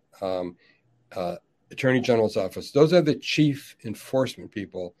appropriate, Attorney General's office, those are the chief enforcement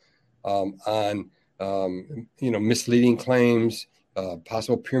people on misleading claims,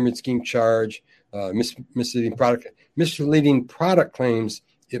 possible pyramid scheme charge, misleading product claims.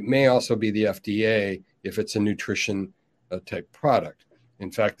 It may also be the FDA if it's a nutrition type product.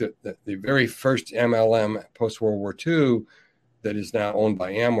 In fact, the very first MLM post-World War II that is now owned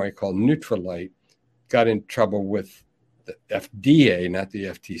by Amway, called Nutrilite, got in trouble with the FDA, not the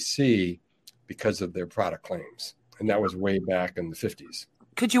FTC, because of their product claims. And that was way back in the 50s.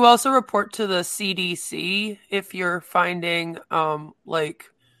 Could you also report to the CDC if you're finding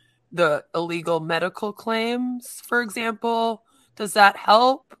the illegal medical claims, for example? Does that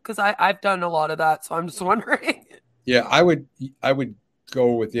help? Because I've done a lot of that, so I'm just wondering. Yeah, I would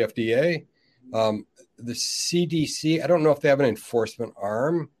go with the FDA. The CDC, I don't know if they have an enforcement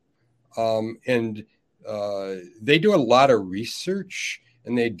arm. And they do a lot of research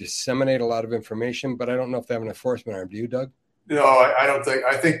and they disseminate a lot of information, but I don't know if they have an enforcement arm. Do you, Doug? No, I don't think.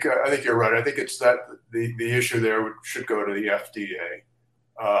 I think you're right. I think it's that the issue there should go to the FDA.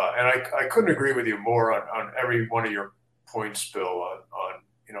 And I couldn't agree with you more on every one of your points, Bill, on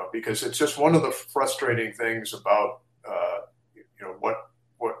because it's just one of the frustrating things about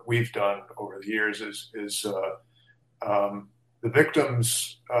what we've done over the years is the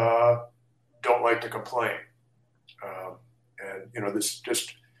victims don't like to complain, and this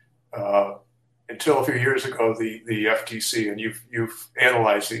just until a few years ago the FTC, and you've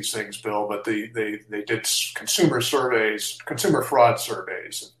analyzed these things, Bill, but they did consumer fraud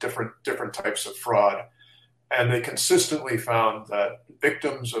surveys of different types of fraud. And they consistently found that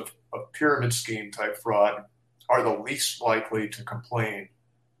victims of pyramid scheme type fraud are the least likely to complain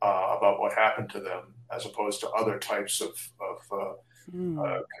about what happened to them, as opposed to other types of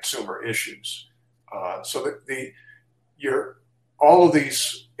consumer issues. So that all of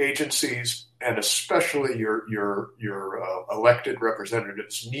these agencies, and especially your elected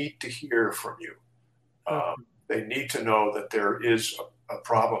representatives, need to hear from you. They need to know that there is a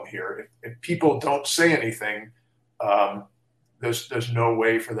problem here. If people don't say anything, there's no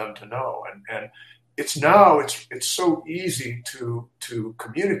way for them to know. And it's so easy to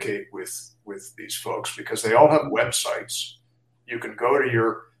communicate with these folks because they all have websites. You can go to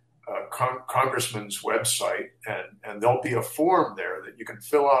your congressman's website, and there'll be a form there that you can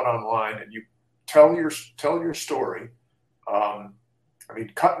fill out online, and you tell your story.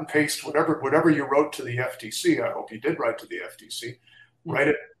 Cut and paste whatever you wrote to the FTC. I hope you did write to the FTC. Write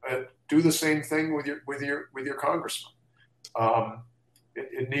it. Do the same thing with your congressman.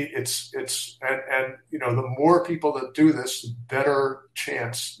 It and the more people that do this, the better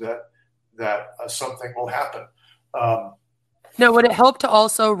chance that something will happen. Now, would it help to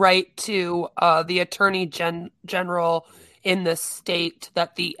also write to the Attorney General in the state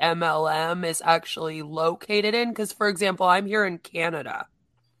that the MLM is actually located in? Because, for example, I'm here in Canada,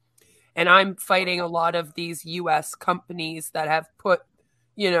 and I'm fighting a lot of these U.S. companies that have put,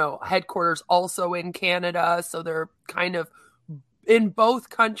 headquarters also in Canada. So they're kind of in both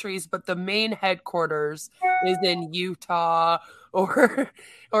countries, but the main headquarters is in Utah or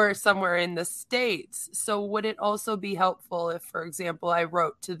somewhere in the States. So would it also be helpful if, for example, I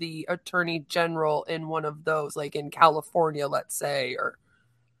wrote to the Attorney General in one of those, like in California, let's say, or?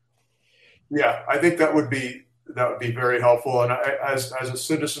 Yeah, I think that would be very helpful. And as a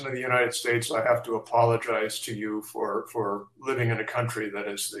citizen of the United States, I have to apologize to you for living in a country that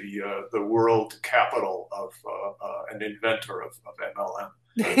is the world capital of an inventor of MLM.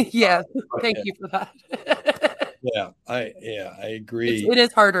 Yeah, thank you for that. Yeah, I agree. It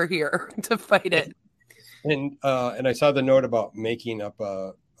is harder here to fight it. And I saw the note about making up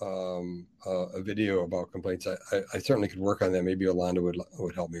a video about complaints. I certainly could work on that. Maybe Yolanda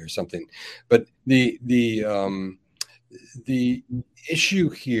would help me or something. But the issue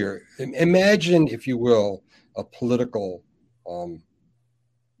here, imagine, if you will, a political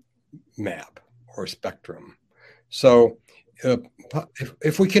map or spectrum. So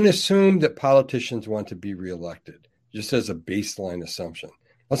if we can assume that politicians want to be reelected, just as a baseline assumption,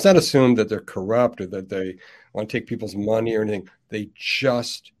 let's not assume that they're corrupt or that they want to take people's money or anything. They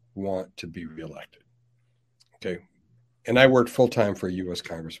just want to be reelected. Okay. And I worked full-time for a U.S.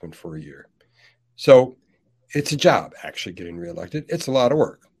 congressman for a year. So it's a job, actually, getting reelected. It's a lot of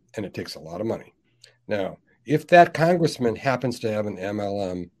work, and it takes a lot of money. Now, if that congressman happens to have an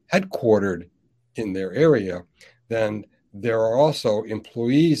MLM headquartered in their area, then there are also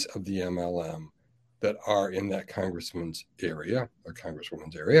employees of the MLM that are in that congressman's area or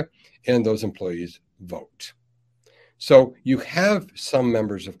congresswoman's area, and those employees vote. So you have some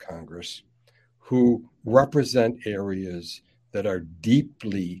members of Congress who represent areas that are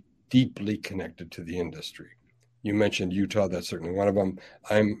deeply, deeply connected to the industry. You mentioned Utah, that's certainly one of them.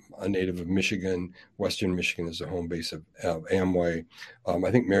 I'm a native of Michigan. Western Michigan is the home base of Amway.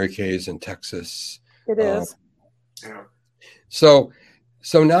 I think Mary Kay is in Texas. It is. Yeah. So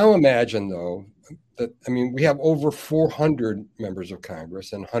now imagine, though, that, we have over 400 members of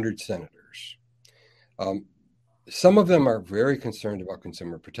Congress and 100 senators. Some of them are very concerned about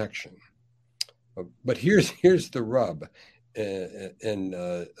consumer protection. But here's the rub, and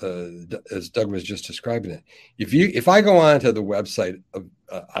as Doug was just describing it, if I go on to the website of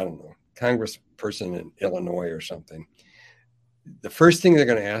congressperson in Illinois or something, the first thing they're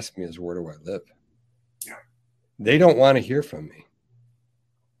going to ask me is, where do I live? Yeah. They don't want to hear from me.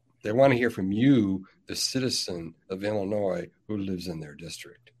 They want to hear from you, the citizen of Illinois who lives in their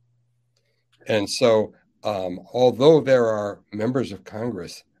district. And so, although there are members of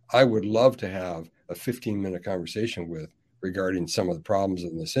Congress I would love to have a 15-minute conversation with regarding some of the problems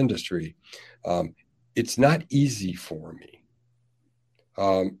in this industry, it's not easy for me.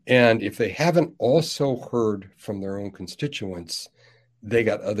 And if they haven't also heard from their own constituents, they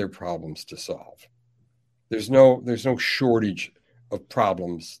got other problems to solve. There's no shortage of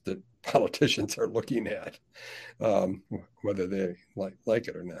problems that politicians are looking at, whether they like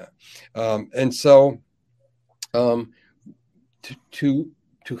it or not. And so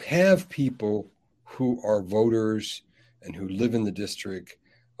to have people who are voters and who live in the district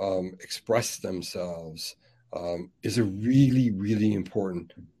express themselves is a really, really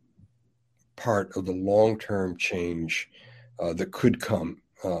important part of the long-term change that could come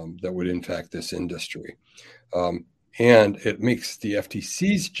that would impact this industry. And it makes the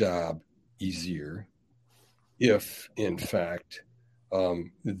FTC's job easier if, in fact,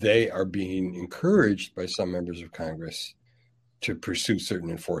 they are being encouraged by some members of Congress to pursue certain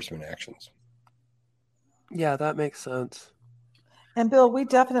enforcement actions. Yeah, that makes sense. And Bill, we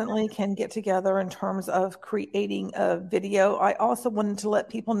definitely can get together in terms of creating a video. I also wanted to let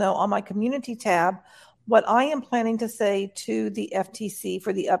people know on my community tab what I am planning to say to the FTC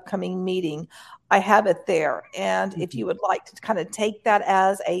for the upcoming meeting. I have it there. And if you would like to kind of take that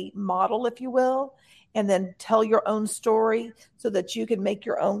as a model, if you will, and then tell your own story so that you can make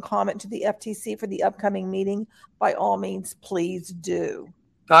your own comment to the FTC for the upcoming meeting, by all means, please do.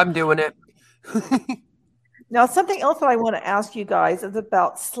 I'm doing it. Now, something else that I want to ask you guys is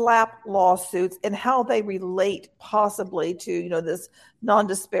about SLAPP lawsuits and how they relate possibly to, this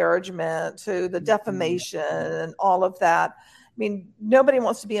non-disparagement, to the defamation and all of that. I mean, nobody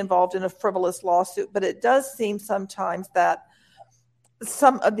wants to be involved in a frivolous lawsuit, but it does seem sometimes that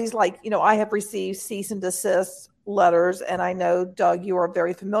some of these, like, I have received cease and desist letters, and I know, Doug, you are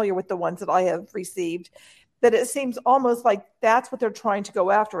very familiar with the ones that I have received, that it seems almost like that's what they're trying to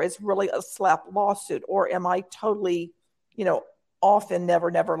go after. It's really a slap lawsuit, or am I totally, off in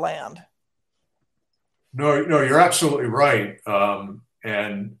never land? No, you're absolutely right.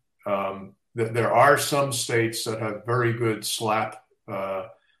 There are some states that have very good slap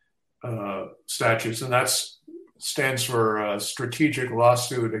statutes, and that stands for strategic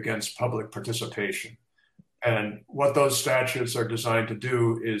lawsuit against public participation. And what those statutes are designed to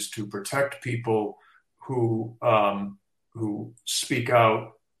do is to protect people who speak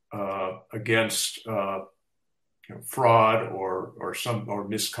out against fraud or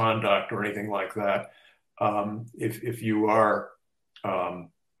misconduct or anything like that. If you are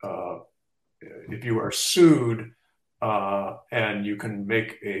sued and you can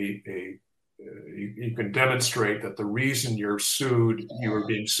make you can demonstrate that the reason you are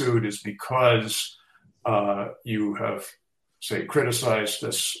being sued is because you have, say, criticized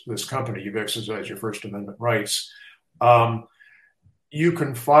this company, you've exercised your First Amendment rights, you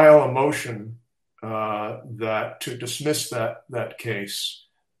can file a motion to dismiss that case,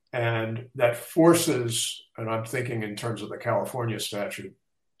 and that forces, and I'm thinking in terms of the California statute,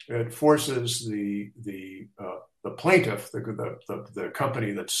 it forces the plaintiff, the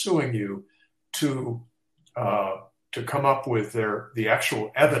company that's suing you, to come up with the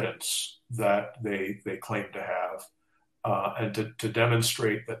actual evidence that they claim to have, and to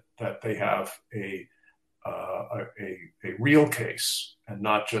demonstrate that they have a real case and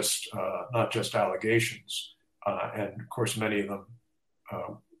not just allegations. And of course, many of them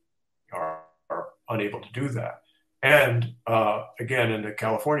are unable to do that. And again, in the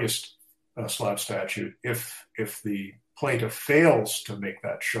California SLAPP statute, if the plaintiff fails to make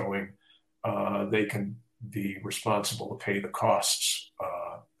that showing, they can be responsible to pay the costs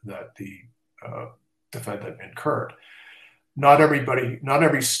that the defendant incurred. Not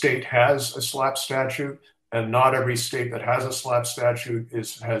every state has a SLAPP statute, and not every state that has a SLAPP statute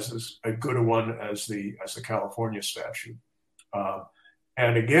has a good one as the California statute.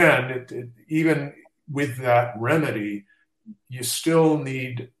 And again, even with that remedy, you still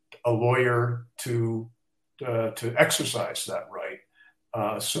need a lawyer to exercise that right.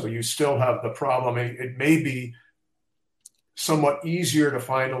 So you still have the problem. It may be somewhat easier to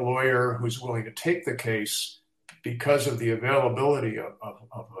find a lawyer who's willing to take the case because of the availability of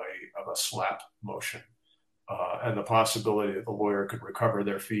a SLAPP motion, and the possibility that the lawyer could recover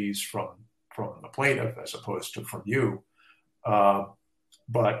their fees from the plaintiff as opposed to from you.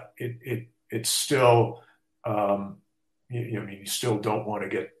 But it's still, you still don't want to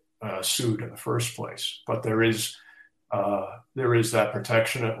get sued in the first place. But there is that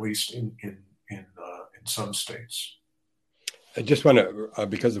protection, at least in some states. I just want to,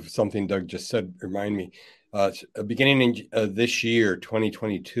 because of something Doug just said, remind me, beginning in this year,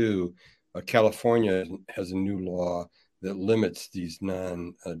 2022, California has a new law that limits these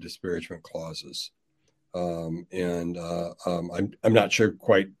non-disparagement clauses. I'm not sure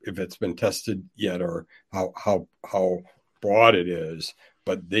quite if it's been tested yet or how broad it is,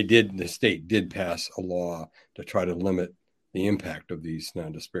 but the state did pass a law to try to limit the impact of these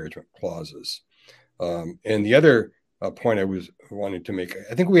non-disparagement clauses. And the other point I was wanting to make,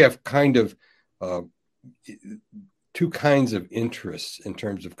 I think we have kind of two kinds of interests in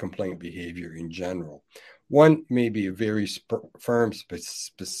terms of complaint behavior in general. One may be a very firm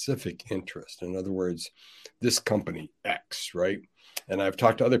specific interest. In other words, this company X, right? And I've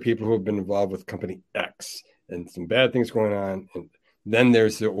talked to other people who have been involved with company X and some bad things going on. And then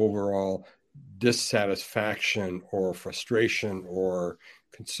there's the overall dissatisfaction or frustration or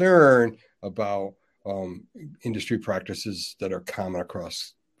concern about industry practices that are common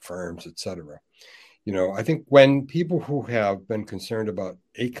across firms, et cetera. I think when people who have been concerned about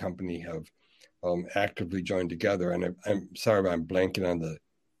a company have actively joined together, and I'm sorry, but I'm blanking on the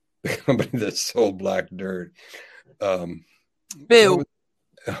company that sold black dirt. Boo.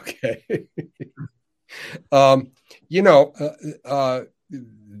 Okay.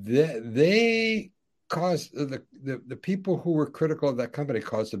 They caused the people who were critical of that company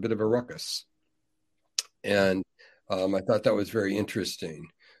caused a bit of a ruckus. And I thought that was very interesting.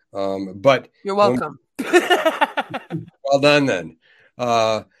 But you're welcome. Well done then.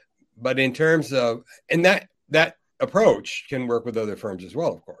 But in terms of, and that approach can work with other firms as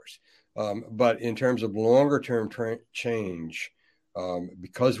well, of course. But in terms of longer term change,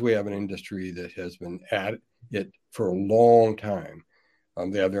 because we have an industry that has been at it for a long time,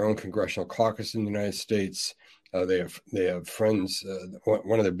 they have their own congressional caucus in the United States. They have friends.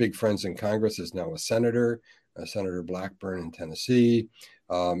 One of their big friends in Congress is now a senator. Senator Blackburn in Tennessee.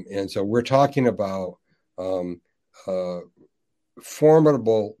 And so we're talking about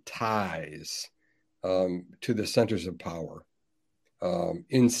formidable ties to the centers of power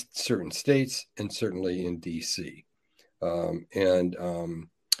in certain states and certainly in D.C. Doug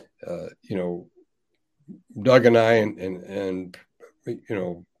and I and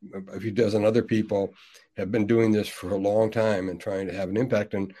a few dozen other people have been doing this for a long time and trying to have an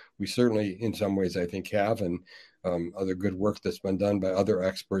impact. And we certainly, in some ways, I think have, and other good work that's been done by other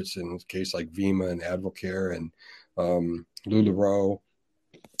experts in a case like VEMA and Advocare and LuLaRoe.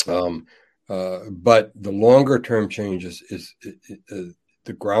 But the longer term changes is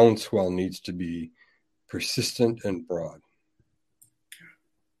the groundswell needs to be persistent and broad.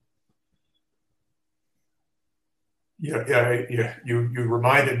 Yeah. You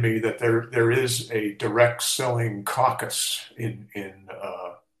reminded me that there is a direct selling caucus in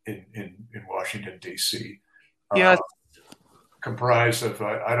Washington D.C. Yes. Comprised of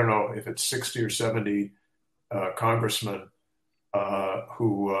I don't know if it's 60 or 70 congressmen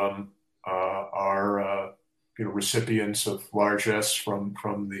who are recipients of largesse from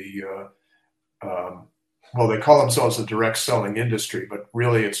the well, they call themselves the direct selling industry, but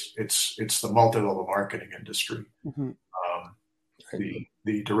really it's the multi-level marketing industry. Mm-hmm.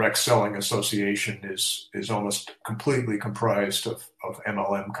 The direct selling association is almost completely comprised of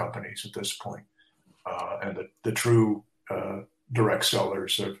MLM companies at this point. And the true direct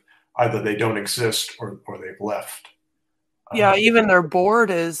sellers are either they don't exist or they've left. Yeah, even their board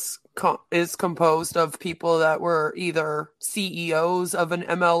is composed of people that were either CEOs of an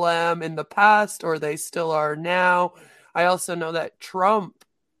MLM in the past or they still are now. I also know that Trump,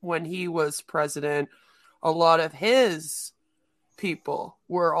 when he was president, a lot of his people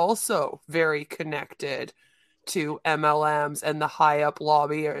were also very connected to MLMs and the high up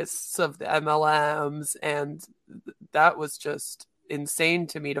lobbyists of the MLMs. And that was just insane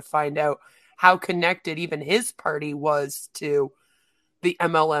to me to find out how connected even his party was to the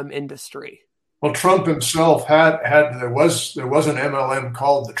MLM industry. Well, Trump himself there was an MLM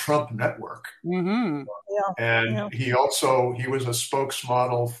called the Trump Network. Mm-hmm. And he was a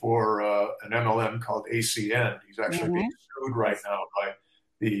spokesmodel for an MLM called ACN. He's actually being sued right now by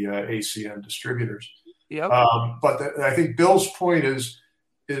the ACN distributors. Yep. But I think Bill's point is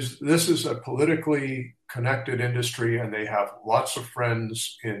this is a politically connected industry, and they have lots of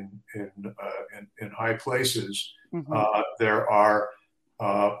friends in high places. Mm-hmm. There are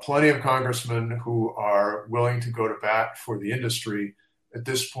plenty of congressmen who are willing to go to bat for the industry. At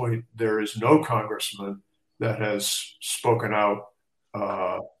this point, there is no congressman that has spoken out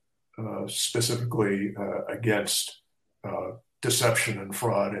specifically against deception and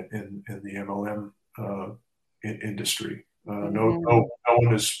fraud in the MLM industry. No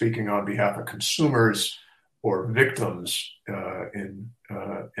one is speaking on behalf of consumers or victims in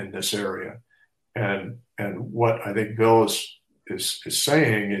this area. And what I think Bill is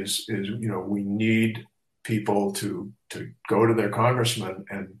saying is we need people to go to their congressman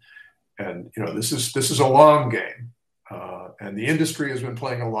and this is a long game, and the industry has been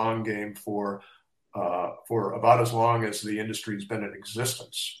playing a long game for about as long as the industry has been in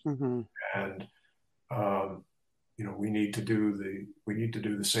existence. Mm-hmm. And we need to do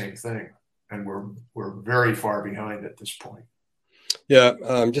the same thing, and we're very far behind at this point. Yeah,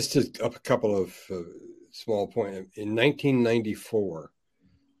 just a couple of small points. In 1994,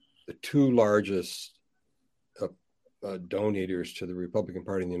 the two largest donators to the Republican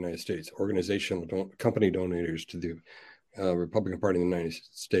Party in the United States, company donators to the Republican Party in the United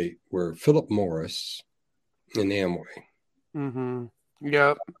States, were Philip Morris and Amway. Mm-hmm.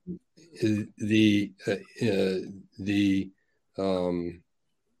 Yep. The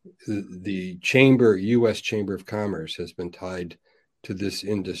U.S. Chamber of Commerce has been tied to this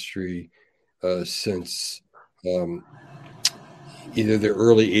industry since either the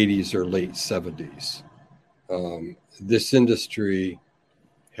early 80s or late 70s. This industry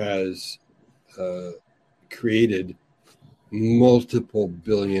has created multiple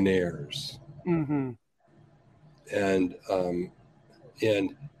billionaires. Mm-hmm. And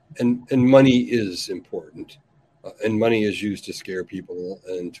money is important, and money is used to scare people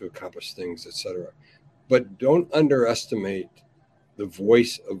and to accomplish things, etc. But don't underestimate the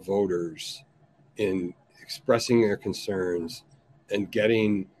voice of voters in expressing their concerns and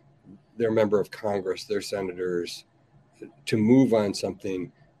getting their member of Congress, their senators, to move on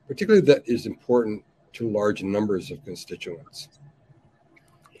something, particularly that is important to large numbers of constituents.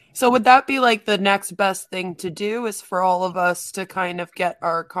 So would that be like the next best thing to do, is for all of us to kind of get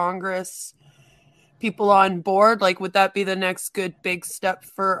our Congress people on board? Like, would that be the next good big step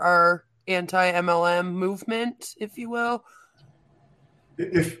for our anti-MLM movement, if you will?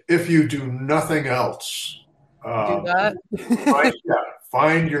 If you do nothing else, Do that.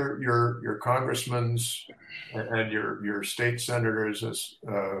 find your congressmen's and your state senators'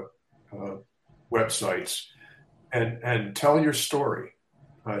 websites and tell your story.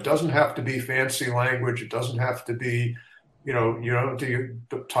 It doesn't have to be fancy language. It doesn't have to be, you don't have to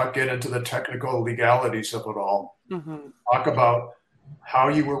get into the technical legalities of it all. Mm-hmm. Talk about how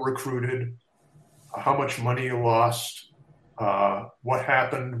you were recruited, how much money you lost, what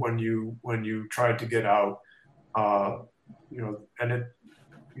happened when you tried to get out, and it,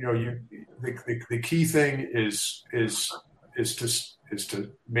 the key thing is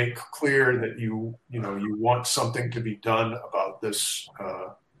to make clear that you want something to be done about this,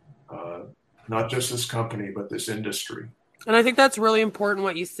 not just this company but this industry. And I think that's really important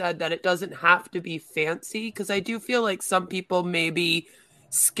what you said, that it doesn't have to be fancy, because I do feel like some people may be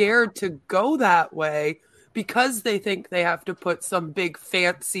scared to go that way because they think they have to put some big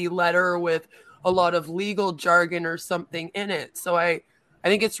fancy letter with a lot of legal jargon or something in it. So I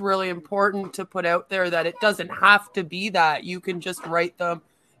think it's really important to put out there that it doesn't have to be that. You can just write them,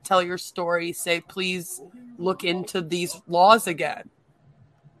 tell your story, say, please look into these laws again.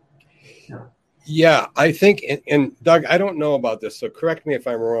 Yeah, I think, and Doug, I don't know about this, so correct me if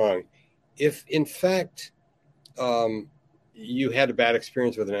I'm wrong. If in fact you had a bad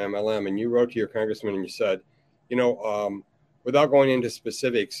experience with an MLM and you wrote to your congressman and you said, without going into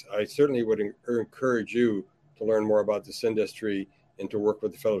specifics, I certainly would encourage you to learn more about this industry and to work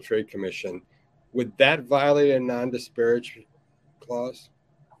with the Federal Trade Commission. Would that violate a non-disparage clause?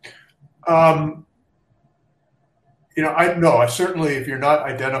 I certainly, if you're not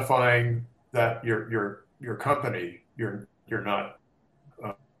identifying that your company, you're not.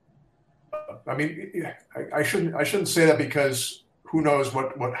 I shouldn't say that, because who knows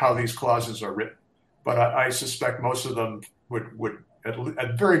how these clauses are written, but I suspect most of them would at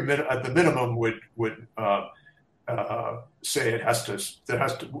the minimum would say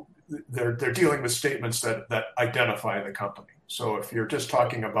they're dealing with statements that identify the company. So if you're just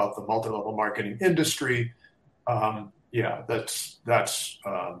talking about the multi-level marketing industry, that's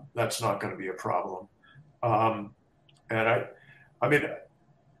not going to be a problem.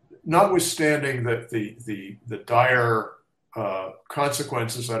 Notwithstanding that the dire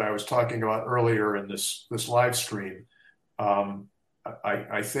consequences that I was talking about earlier in this live stream,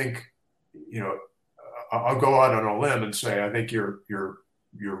 I think I'll go out on a limb and say I think if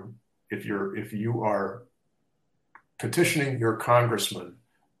you are petitioning your congressman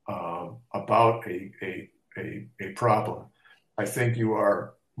about a problem, I think you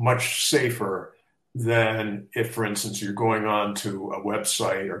are much safer than if, for instance, you're going on to a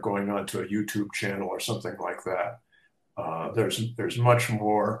website or going on to a YouTube channel or something like that. There's much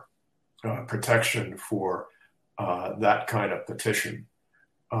more protection for that kind of petition.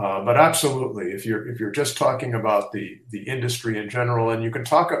 But absolutely, if you're just talking about the industry in general, and you can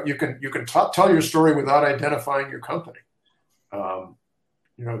tell your story without identifying your company.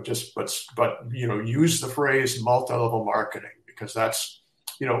 Use the phrase multi-level marketing, because that's,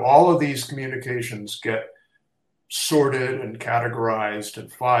 all of these communications get sorted and categorized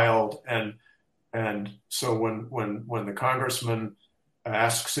and filed. And so when the congressman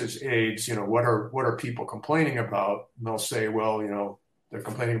asks his aides, what are people complaining about? And they'll say, well, they're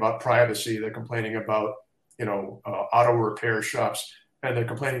complaining about privacy. They're complaining about, auto repair shops, and they're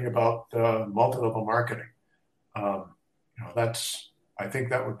complaining about multi-level marketing. I think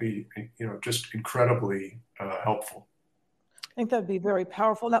that would be, just incredibly helpful. I think that would be very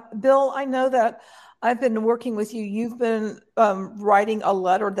powerful. Now, Bill, I know that I've been working with you. You've been writing a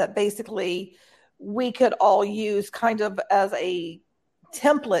letter that basically we could all use kind of as a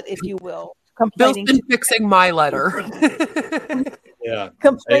template, if you will. Bill's been fixing my letter.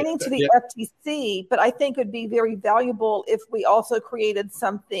 Complaining to the FTC, but I think it would be very valuable if we also created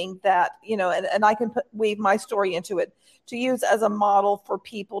something that, and I can weave my story into it to use as a model for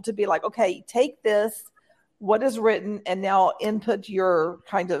people to be like, okay, take this, what is written, and now input your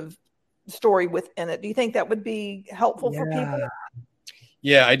kind of story within it. Do you think that would be helpful for people?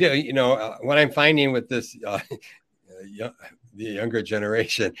 Yeah, I do. What I'm finding with this, the younger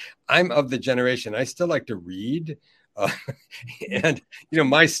generation, I'm of the generation, I still like to read. And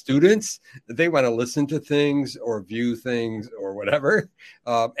my students, they want to listen to things or view things or whatever,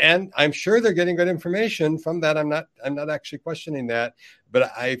 and I'm sure they're getting good information from that. I'm not actually questioning that,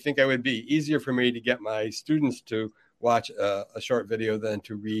 but I think it would be easier for me to get my students to watch a short video than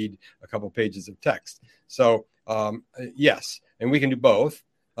to read a couple pages of text. So yes, and we can do both.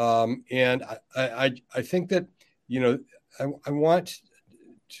 And I think that I want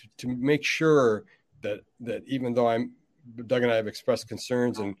to make sure that even though Doug and I have expressed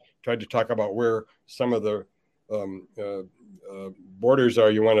concerns and tried to talk about where some of the borders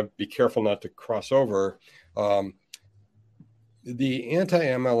are, you want to be careful not to cross over. The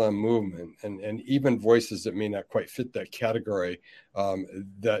anti-MLM movement and even voices that may not quite fit that category, I'm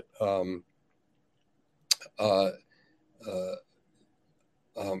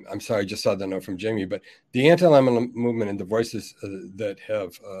sorry, I just saw the note from Jamie, but the anti-MLM movement and the voices that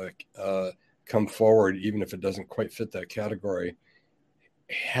have come forward, even if it doesn't quite fit that category,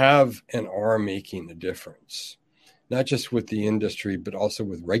 have and are making a difference, not just with the industry, but also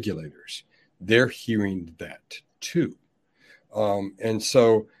with regulators. They're hearing that too. And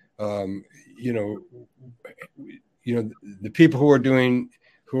so, the people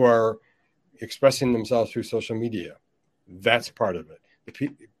who are expressing themselves through social media, that's part of it.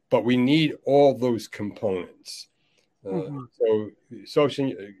 But we need all those components. So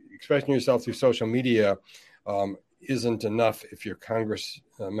expressing yourself through social media isn't enough if you're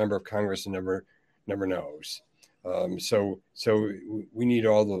member of Congress and never knows. So we need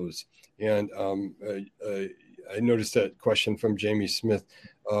all those. And I noticed that question from Jamie Smith.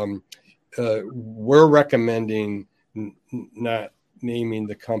 We're recommending not naming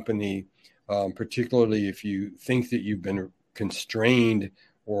the company, particularly if you think that you've been constrained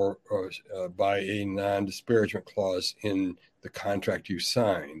or by a non-disparagement clause in the contract you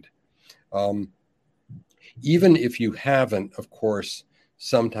signed. Even if you haven't, of course,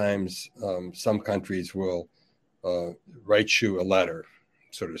 sometimes some countries will write you a letter,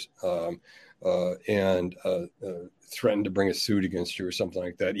 and threaten to bring a suit against you or something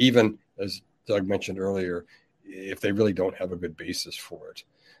like that, even, as Doug mentioned earlier, if they really don't have a good basis for it.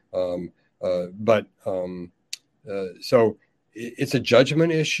 So it's a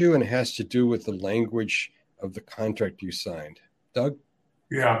judgment issue, and it has to do with the language of the contract you signed. Doug?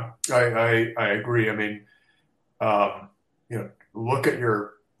 Yeah, I agree. I mean, look at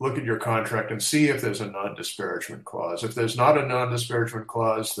your contract and see if there's a non-disparagement clause. If there's not a non-disparagement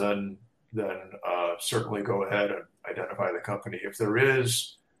clause, then certainly go ahead and identify the company. If there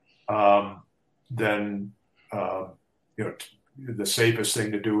is, then the safest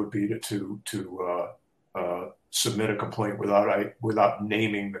thing to do would be to submit a complaint without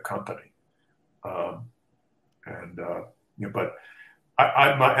naming the company. But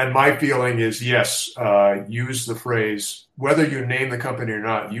my feeling is, yes, use the phrase, whether you name the company or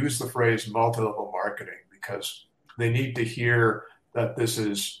not, use the phrase multi-level marketing, because they need to hear that this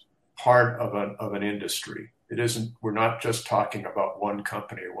is part of an industry. It isn't. We're not just talking about one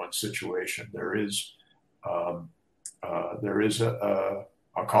company or one situation. There is I'll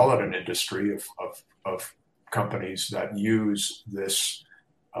call it an industry of companies that use this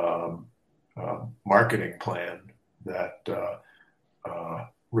marketing plan that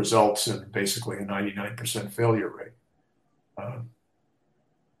results in basically a 99% failure rate.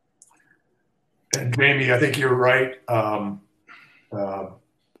 And Jamie, I think you're right. And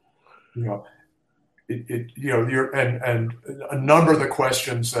a number of the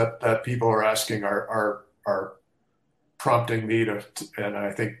questions that people are asking are prompting me to, and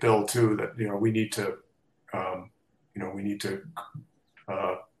I think Bill too, that we need to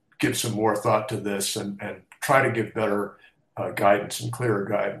give some more thought to this and try to give better guidance and clearer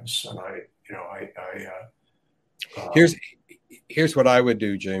guidance. And here's what I would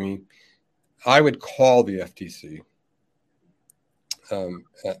do, Jamie. I would call the FTC,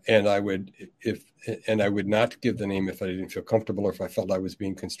 and I would not give the name if I didn't feel comfortable or if I felt I was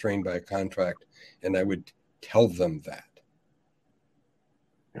being constrained by a contract, and I would tell them that.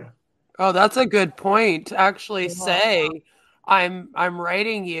 Yeah. Oh, that's a good point. To actually say, I'm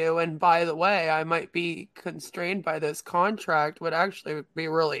writing you, and by the way, I might be constrained by this contract would actually be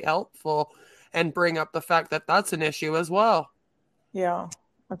really helpful and bring up the fact that that's an issue as well. Yeah,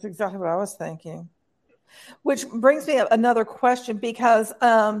 that's exactly what I was thinking. Which brings me another question, because,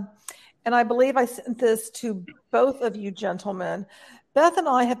 and I believe I sent this to both of you gentlemen. Beth and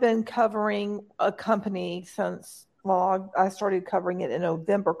I have been covering a company since, I started covering it in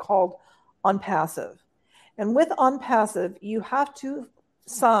November, called OnPassive. And with OnPassive, you have to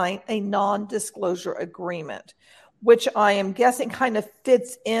sign a non-disclosure agreement, which I am guessing kind of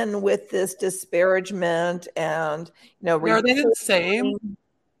fits in with this disparagement and, are they the same?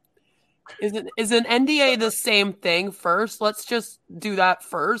 Is an NDA the same thing first? Let's just do that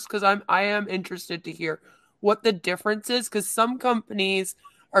first, because I am interested to hear what the difference is, because some companies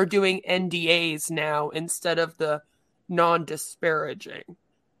are doing NDAs now instead of the non-disparaging.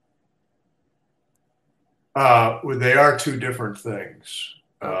 They are two different things.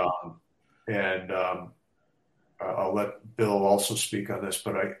 I'll let Bill also speak on this,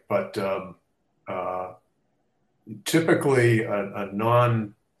 but typically a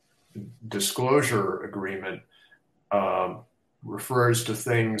non-disclosure agreement refers to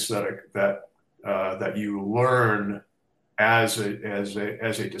things that you learn as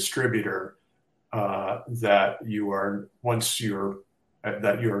a distributor that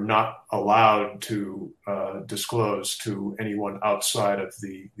you're not allowed to disclose to anyone outside of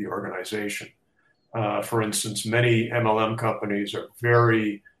the organization. For instance, many MLM companies are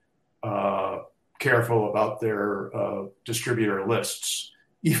very careful about their distributor lists.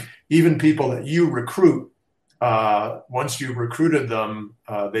 Even people that you recruit, once you've recruited them,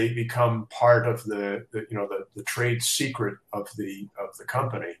 they become part of the trade secret of the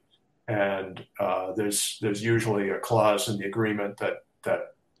company. And there's usually a clause in the agreement that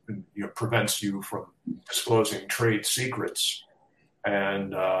prevents you from disclosing trade secrets,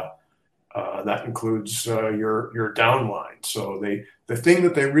 and that includes your downline. So the thing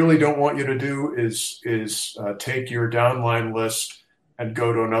that they really don't want you to do is take your downline list and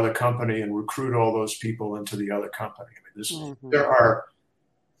go to another company and recruit all those people into the other company. I mean, there are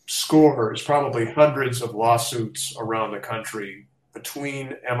scores, probably hundreds of lawsuits around the country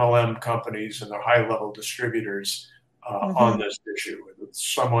between MLM companies and their high-level distributors on this issue.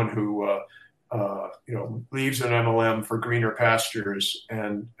 Someone who leaves an MLM for greener pastures,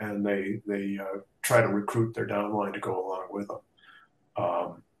 and they try to recruit their downline to go along with them.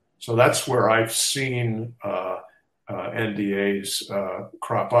 So that's where I've seen NDAs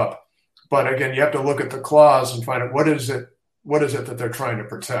crop up. But again, you have to look at the clause and find out what is it that they're trying to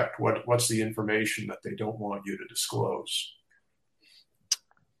protect. What's the information that they don't want you to disclose?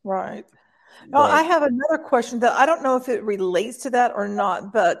 Right. Now, I have another question that I don't know if it relates to that or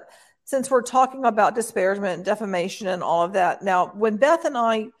not, but since we're talking about disparagement and defamation and all of that, now when Beth and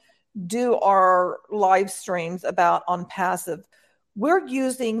I do our live streams about OnPassive, we're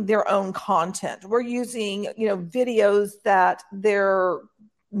using their own content. We're using, videos that their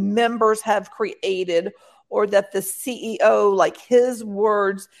members have created, or that the CEO, like his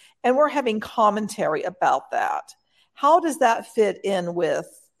words, and we're having commentary about that. How does that fit in with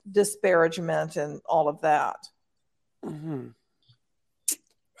disparagement and all of that?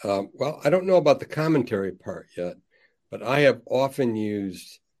 Well, I don't know about the commentary part yet, but I have often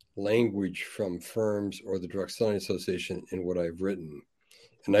used language from firms or the Direct Selling Association in what I've written,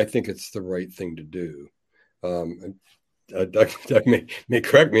 and I think it's the right thing to do. Doug may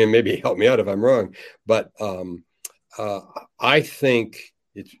correct me and maybe help me out if I'm wrong, but I think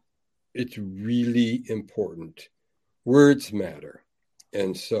it's really important. Words matter,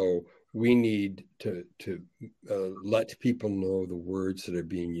 and so we need to let people know the words that are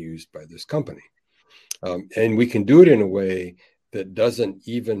being used by this company, and we can do it in a way that doesn't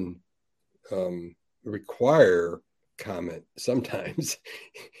even require comment. Sometimes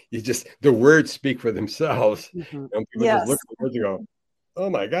the words speak for themselves. And people just look at the words and go, "Oh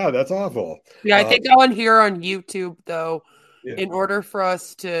my God, that's awful." Yeah, I think on YouTube though, in order for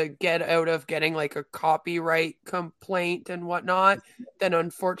us to get out of getting like a copyright complaint and whatnot, then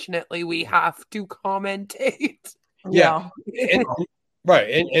unfortunately we have to commentate. Yeah.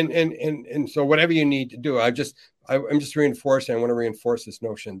 Right. And so whatever you need to do, I'm just reinforcing. I want to reinforce this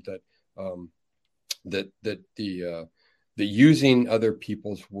notion that the using other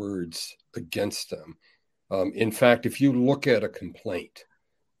people's words against them. In fact, if you look at a complaint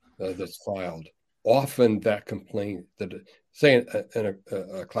that's filed, often that complaint, that say in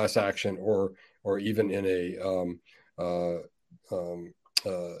a class action or even in a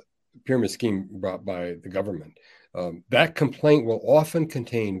pyramid scheme brought by the government, that complaint will often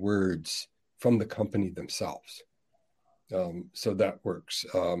contain words from the company themselves. So that works.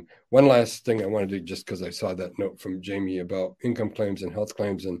 One last thing I wanted to, just because I saw that note from Jamie about income claims and health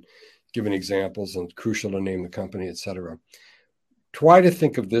claims and giving examples, and crucial to name the company, et cetera. Try to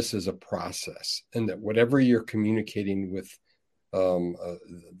think of this as a process, and that whatever you're communicating with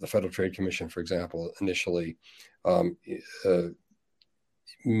the Federal Trade Commission, for example, initially,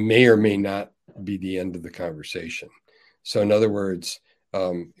 may or may not be the end of the conversation. So in other words,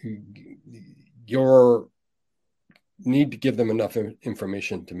 you need to give them enough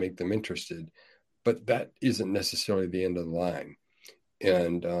information to make them interested, but that isn't necessarily the end of the line.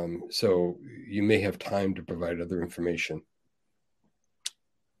 And so you may have time to provide other information.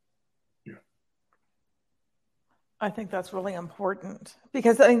 I think that's really important,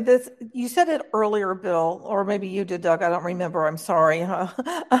 because I mean, you said it earlier, Bill, or maybe you did, Doug. I don't remember. I'm sorry.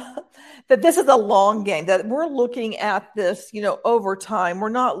 That this is a long game, that we're looking at this, over time. We're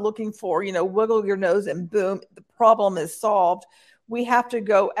not looking for, wiggle your nose and boom, the problem is solved. We have to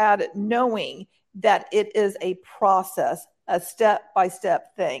go at it knowing that it is a process, a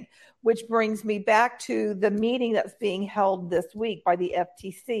step-by-step thing, which brings me back to the meeting that's being held this week by the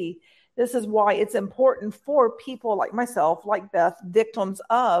FTC. This is why it's important for people like myself, like Beth, victims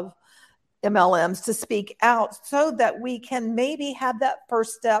of MLMs, to speak out so that we can maybe have that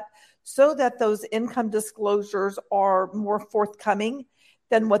first step so that those income disclosures are more forthcoming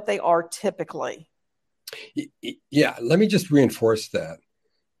than what they are typically. Yeah, let me just reinforce that.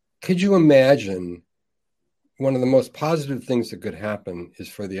 Could you imagine one of the most positive things that could happen is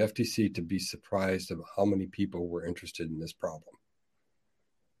for the FTC to be surprised of how many people were interested in this problem?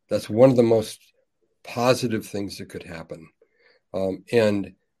 That's one of the most positive things that could happen.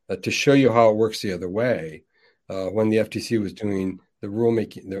 And to show you how it works the other way, when the FTC was doing the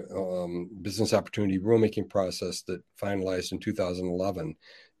rulemaking, the business opportunity rulemaking process that finalized in 2011,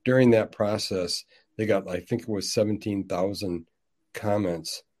 during that process, they got, I think it was 17,000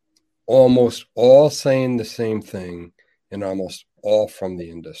 comments, almost all saying the same thing and almost all from the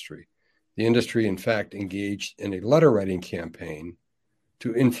industry. The industry, in fact, engaged in a letter writing campaign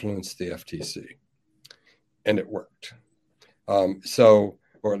to influence the FTC. And it worked.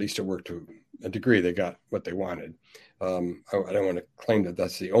 Or at least it worked to a degree. They got what they wanted. I don't want to claim that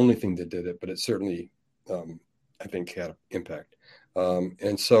that's the only thing that did it, but it certainly, I think, had an impact.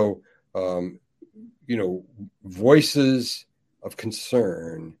 Voices of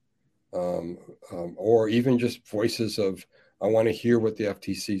concern, or even just voices of, I want to hear what the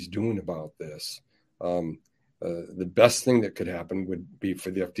FTC is doing about this. The best thing that could happen would be for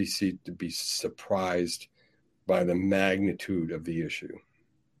the FTC to be surprised by the magnitude of the issue.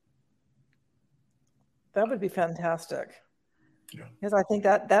 That would be fantastic. Yeah. Because I think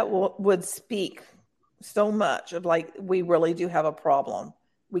that would speak so much of, like, we really do have a problem.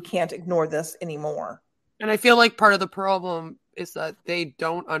 We can't ignore this anymore. And I feel like part of the problem is that they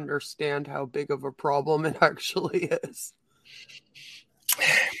don't understand how big of a problem it actually is.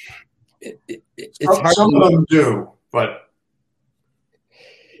 It's hard. Some of them do, but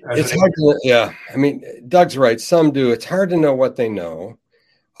it's hard to, yeah. I mean, Doug's right. Some do. It's hard to know what they know.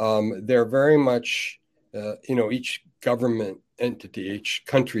 They're very much, each government entity, each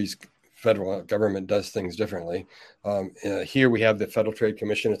country's federal government does things differently. Here we have the Federal Trade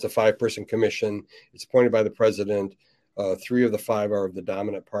Commission. It's a 5-person commission. It's appointed by the president. 3 of the 5 are of the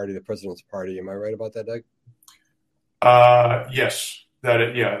dominant party, the president's party. Am I right about that, Doug? Yes.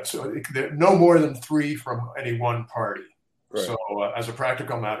 So no more than 3 from any one party. Right. So as a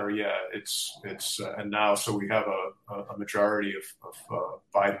practical matter, it's and now so we have a majority of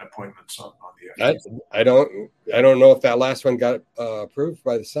Biden appointments on the FTC. I don't know if that last one got approved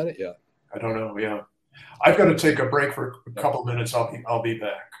by the Senate yet. I don't know. Yeah, I've got to take a break for a couple minutes. I'll be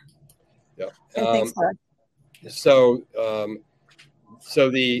back. Yeah. Thanks, Doug. So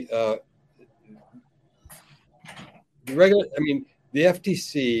the regular, I mean, the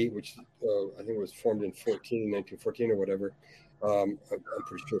FTC, which I think was formed in 1914 or whatever, I'm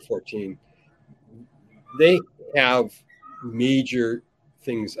pretty sure 14, they have major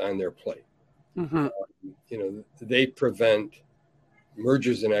things on their plate. Mm-hmm. They prevent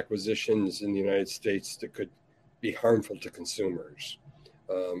mergers and acquisitions in the United States that could be harmful to consumers.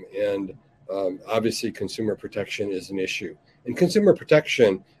 Obviously, consumer protection is an issue. And consumer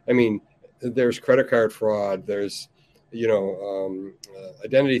protection, I mean, there's credit card fraud, there's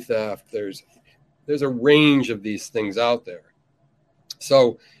identity theft. There's a range of these things out there.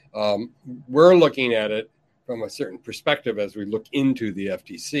 So we're looking at it from a certain perspective as we look into the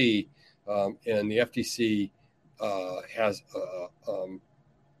FTC, and the FTC has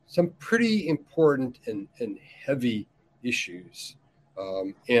some pretty important and heavy issues.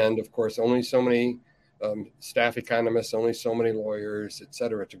 And of course, only so many staff economists, only so many lawyers, et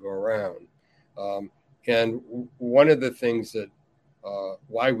cetera, to go around. And one of the things that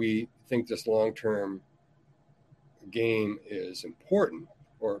why we think this long-term game is important,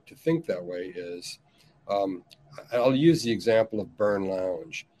 or to think that way, is I'll use the example of Burn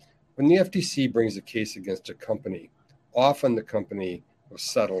Lounge. When the FTC brings a case against a company, often the company will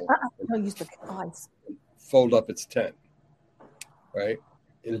settle and fold up its tent, right?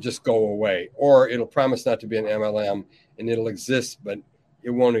 It'll just go away, or it'll promise not to be an MLM, and it'll exist, but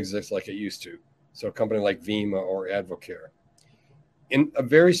it won't exist like it used to. So a company like Vima or Advocare. In a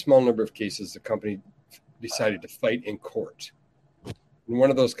very small number of cases, the company decided to fight in court. And one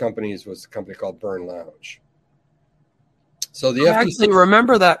of those companies was a company called Burn Lounge. So the FTC actually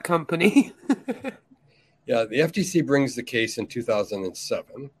remember that company. Yeah, the FTC brings the case in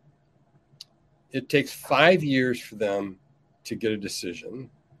 2007. It takes 5 years for them to get a decision.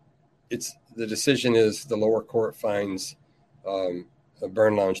 The decision is the lower court finds a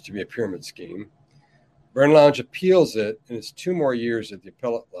Burn Lounge to be a pyramid scheme. Byrne Lounge appeals it, and it's 2 more years at the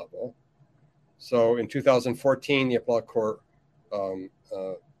appellate level. So in 2014, the appellate court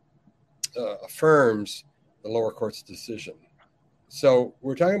affirms the lower court's decision. So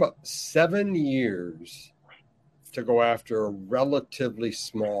we're talking about 7 years to go after a relatively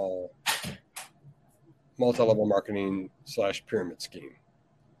small multi-level marketing / pyramid scheme.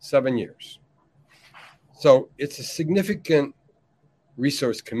 7 years. So it's a significant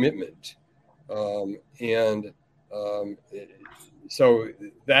resource commitment. So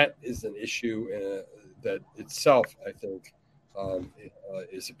that is an issue that itself, I think,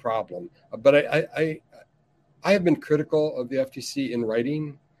 is a problem. But I have been critical of the FTC in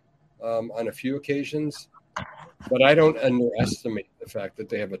writing on a few occasions, but I don't underestimate the fact that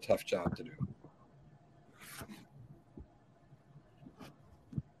they have a tough job to do.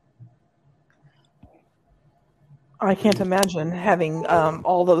 I can't imagine having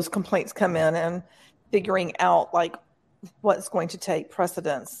all those complaints come in and figuring out like what's going to take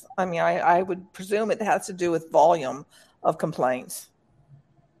precedence. I mean, I would presume it has to do with volume of complaints.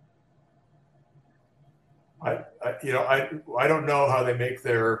 I don't know how they make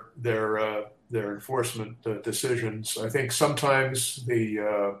their enforcement decisions. I think sometimes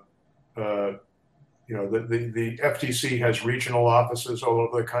the FTC has regional offices all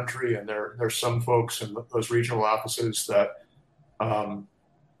over the country, and there's some folks in those regional offices that they're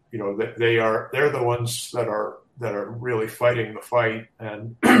the ones that are really fighting the fight,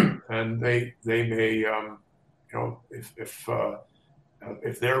 and and they may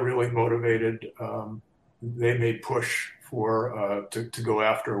if they're really motivated, they may push for to go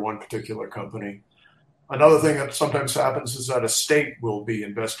after one particular company. Another thing that sometimes happens is that a state will be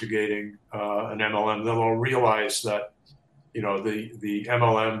investigating an MLM. Then they'll realize that the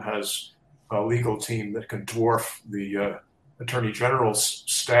MLM has a legal team that can dwarf the Attorney General's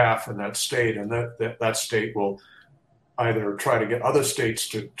staff in that state, and that state will either try to get other states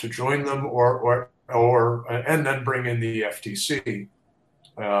to join them, or and then bring in the FTC.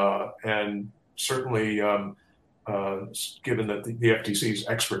 And certainly, given that the FTC's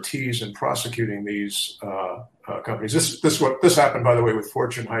expertise in prosecuting these companies, this happened, by the way, with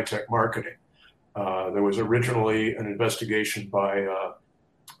Fortune High Tech Marketing. There was originally an investigation by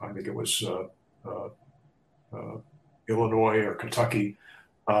I think it was Illinois or Kentucky,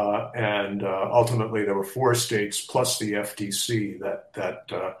 and ultimately there were 4 states plus the FTC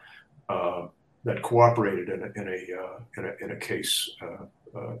that cooperated in a case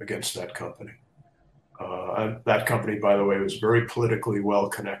against that company. That company, by the way, was very politically well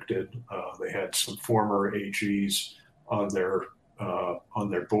connected. They had some former AGs on their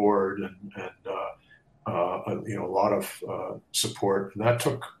board, and a lot of support. And that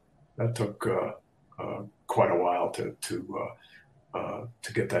took quite a while to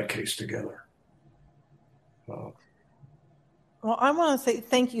get that case together. Well, I want to say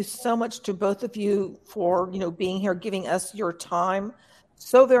thank you so much to both of you for being here, giving us your time.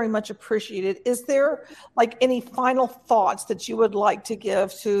 So very much appreciated. Is there like any final thoughts that you would like to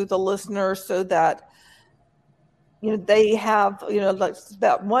give to the listeners so that they have like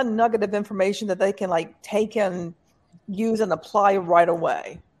that one nugget of information that they can like take and use and apply right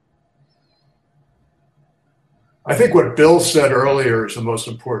away? I think what Bill said earlier is the most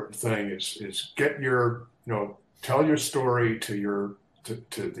important thing: is get your tell your story to the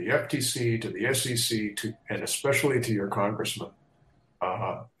FTC, to the SEC, and especially to your congressman.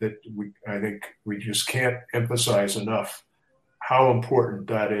 I think we just can't emphasize enough how important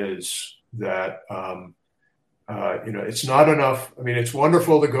that is. That it's not enough. I mean, it's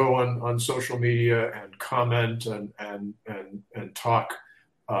wonderful to go on social media and comment and talk,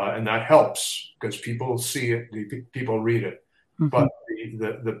 and that helps because people see it, people read it. Mm-hmm. But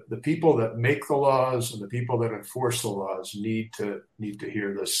the people that make the laws and the people that enforce the laws need to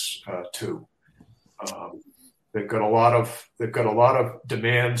hear this too. They've got a lot of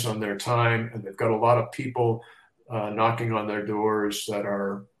demands on their time, and they've got a lot of people knocking on their doors that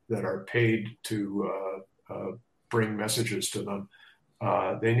are paid to bring messages to them.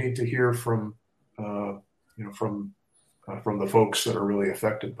 They need to hear from the folks that are really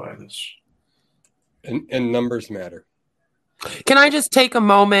affected by this. And numbers matter. Can I just take a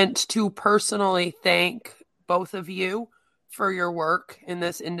moment to personally thank both of you for your work in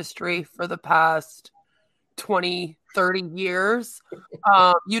this industry for the past 20, 30 years.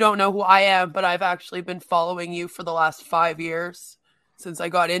 You don't know who I am, but I've actually been following you for the last 5 years since I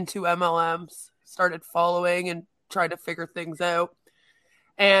got into MLMs, started following and trying to figure things out.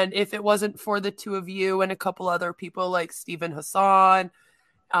 And if it wasn't for the two of you and a couple other people like Stephen Hassan,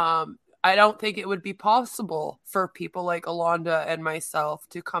 I don't think it would be possible for people like Alonda and myself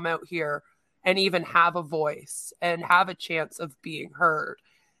to come out here and even have a voice and have a chance of being heard.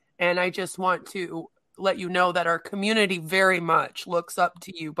 And I just want to let you know that our community very much looks up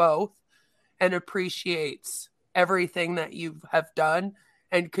to you both and appreciates everything that you have done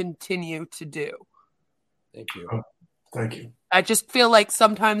and continue to do. Thank you. Thank you. I just feel like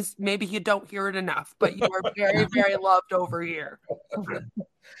sometimes maybe you don't hear it enough, but you are very, very loved over here.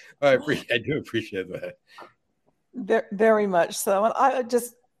 I do appreciate that. Very much so. And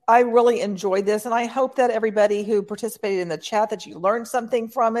I really enjoyed this. And I hope that everybody who participated in the chat, that you learned something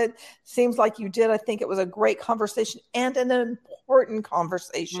from it. Seems like you did. I think it was a great conversation and an important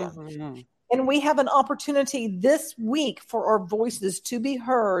conversation. Mm-hmm. And we have an opportunity this week for our voices to be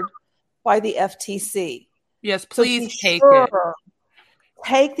heard by the FTC. Yes, please take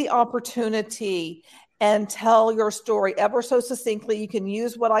the opportunity and tell your story ever so succinctly. You can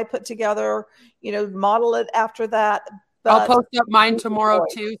use what I put together, model it after that. I'll post up mine tomorrow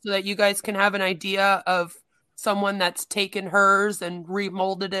too, so that you guys can have an idea of someone that's taken hers and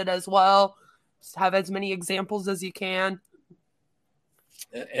remolded it as well. Just have as many examples as you can.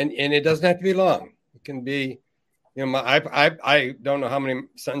 And it doesn't have to be long. It can be, I don't know how many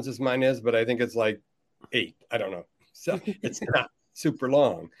sentences mine is, but I think it's like 8. I don't know. So it's not super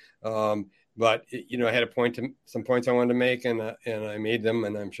long. But I had some points I wanted to make, and I made them,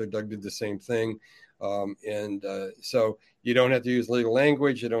 and I'm sure Doug did the same thing. So you don't have to use legal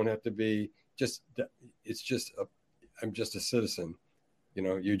language. You don't have to be I'm just a citizen.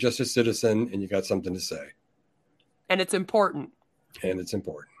 You're just a citizen, and you got something to say. And it's important.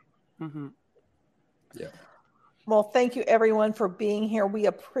 Mm-hmm. Yeah. Well, thank you everyone for being here. We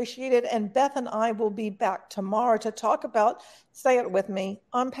appreciate it. And Beth and I will be back tomorrow to talk about, say it with me,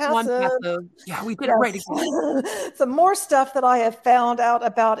 Unpassive. Yeah, we did it right again. Some more stuff that I have found out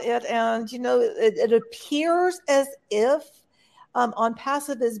about it. And, it appears as if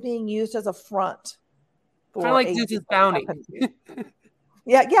Unpassive is being used as a front. Kind of like Zeus's Bounty.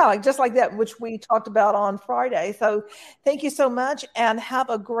 Yeah, just like that, which we talked about on Friday. So thank you so much and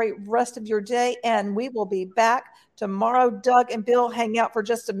have a great rest of your day. And we will be back tomorrow. Doug and Bill hang out for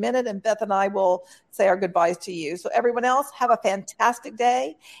just a minute, and Beth and I will say our goodbyes to you. So everyone else, have a fantastic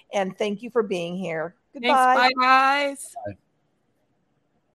day. And thank you for being here. Goodbye. Thanks, bye, guys. Bye.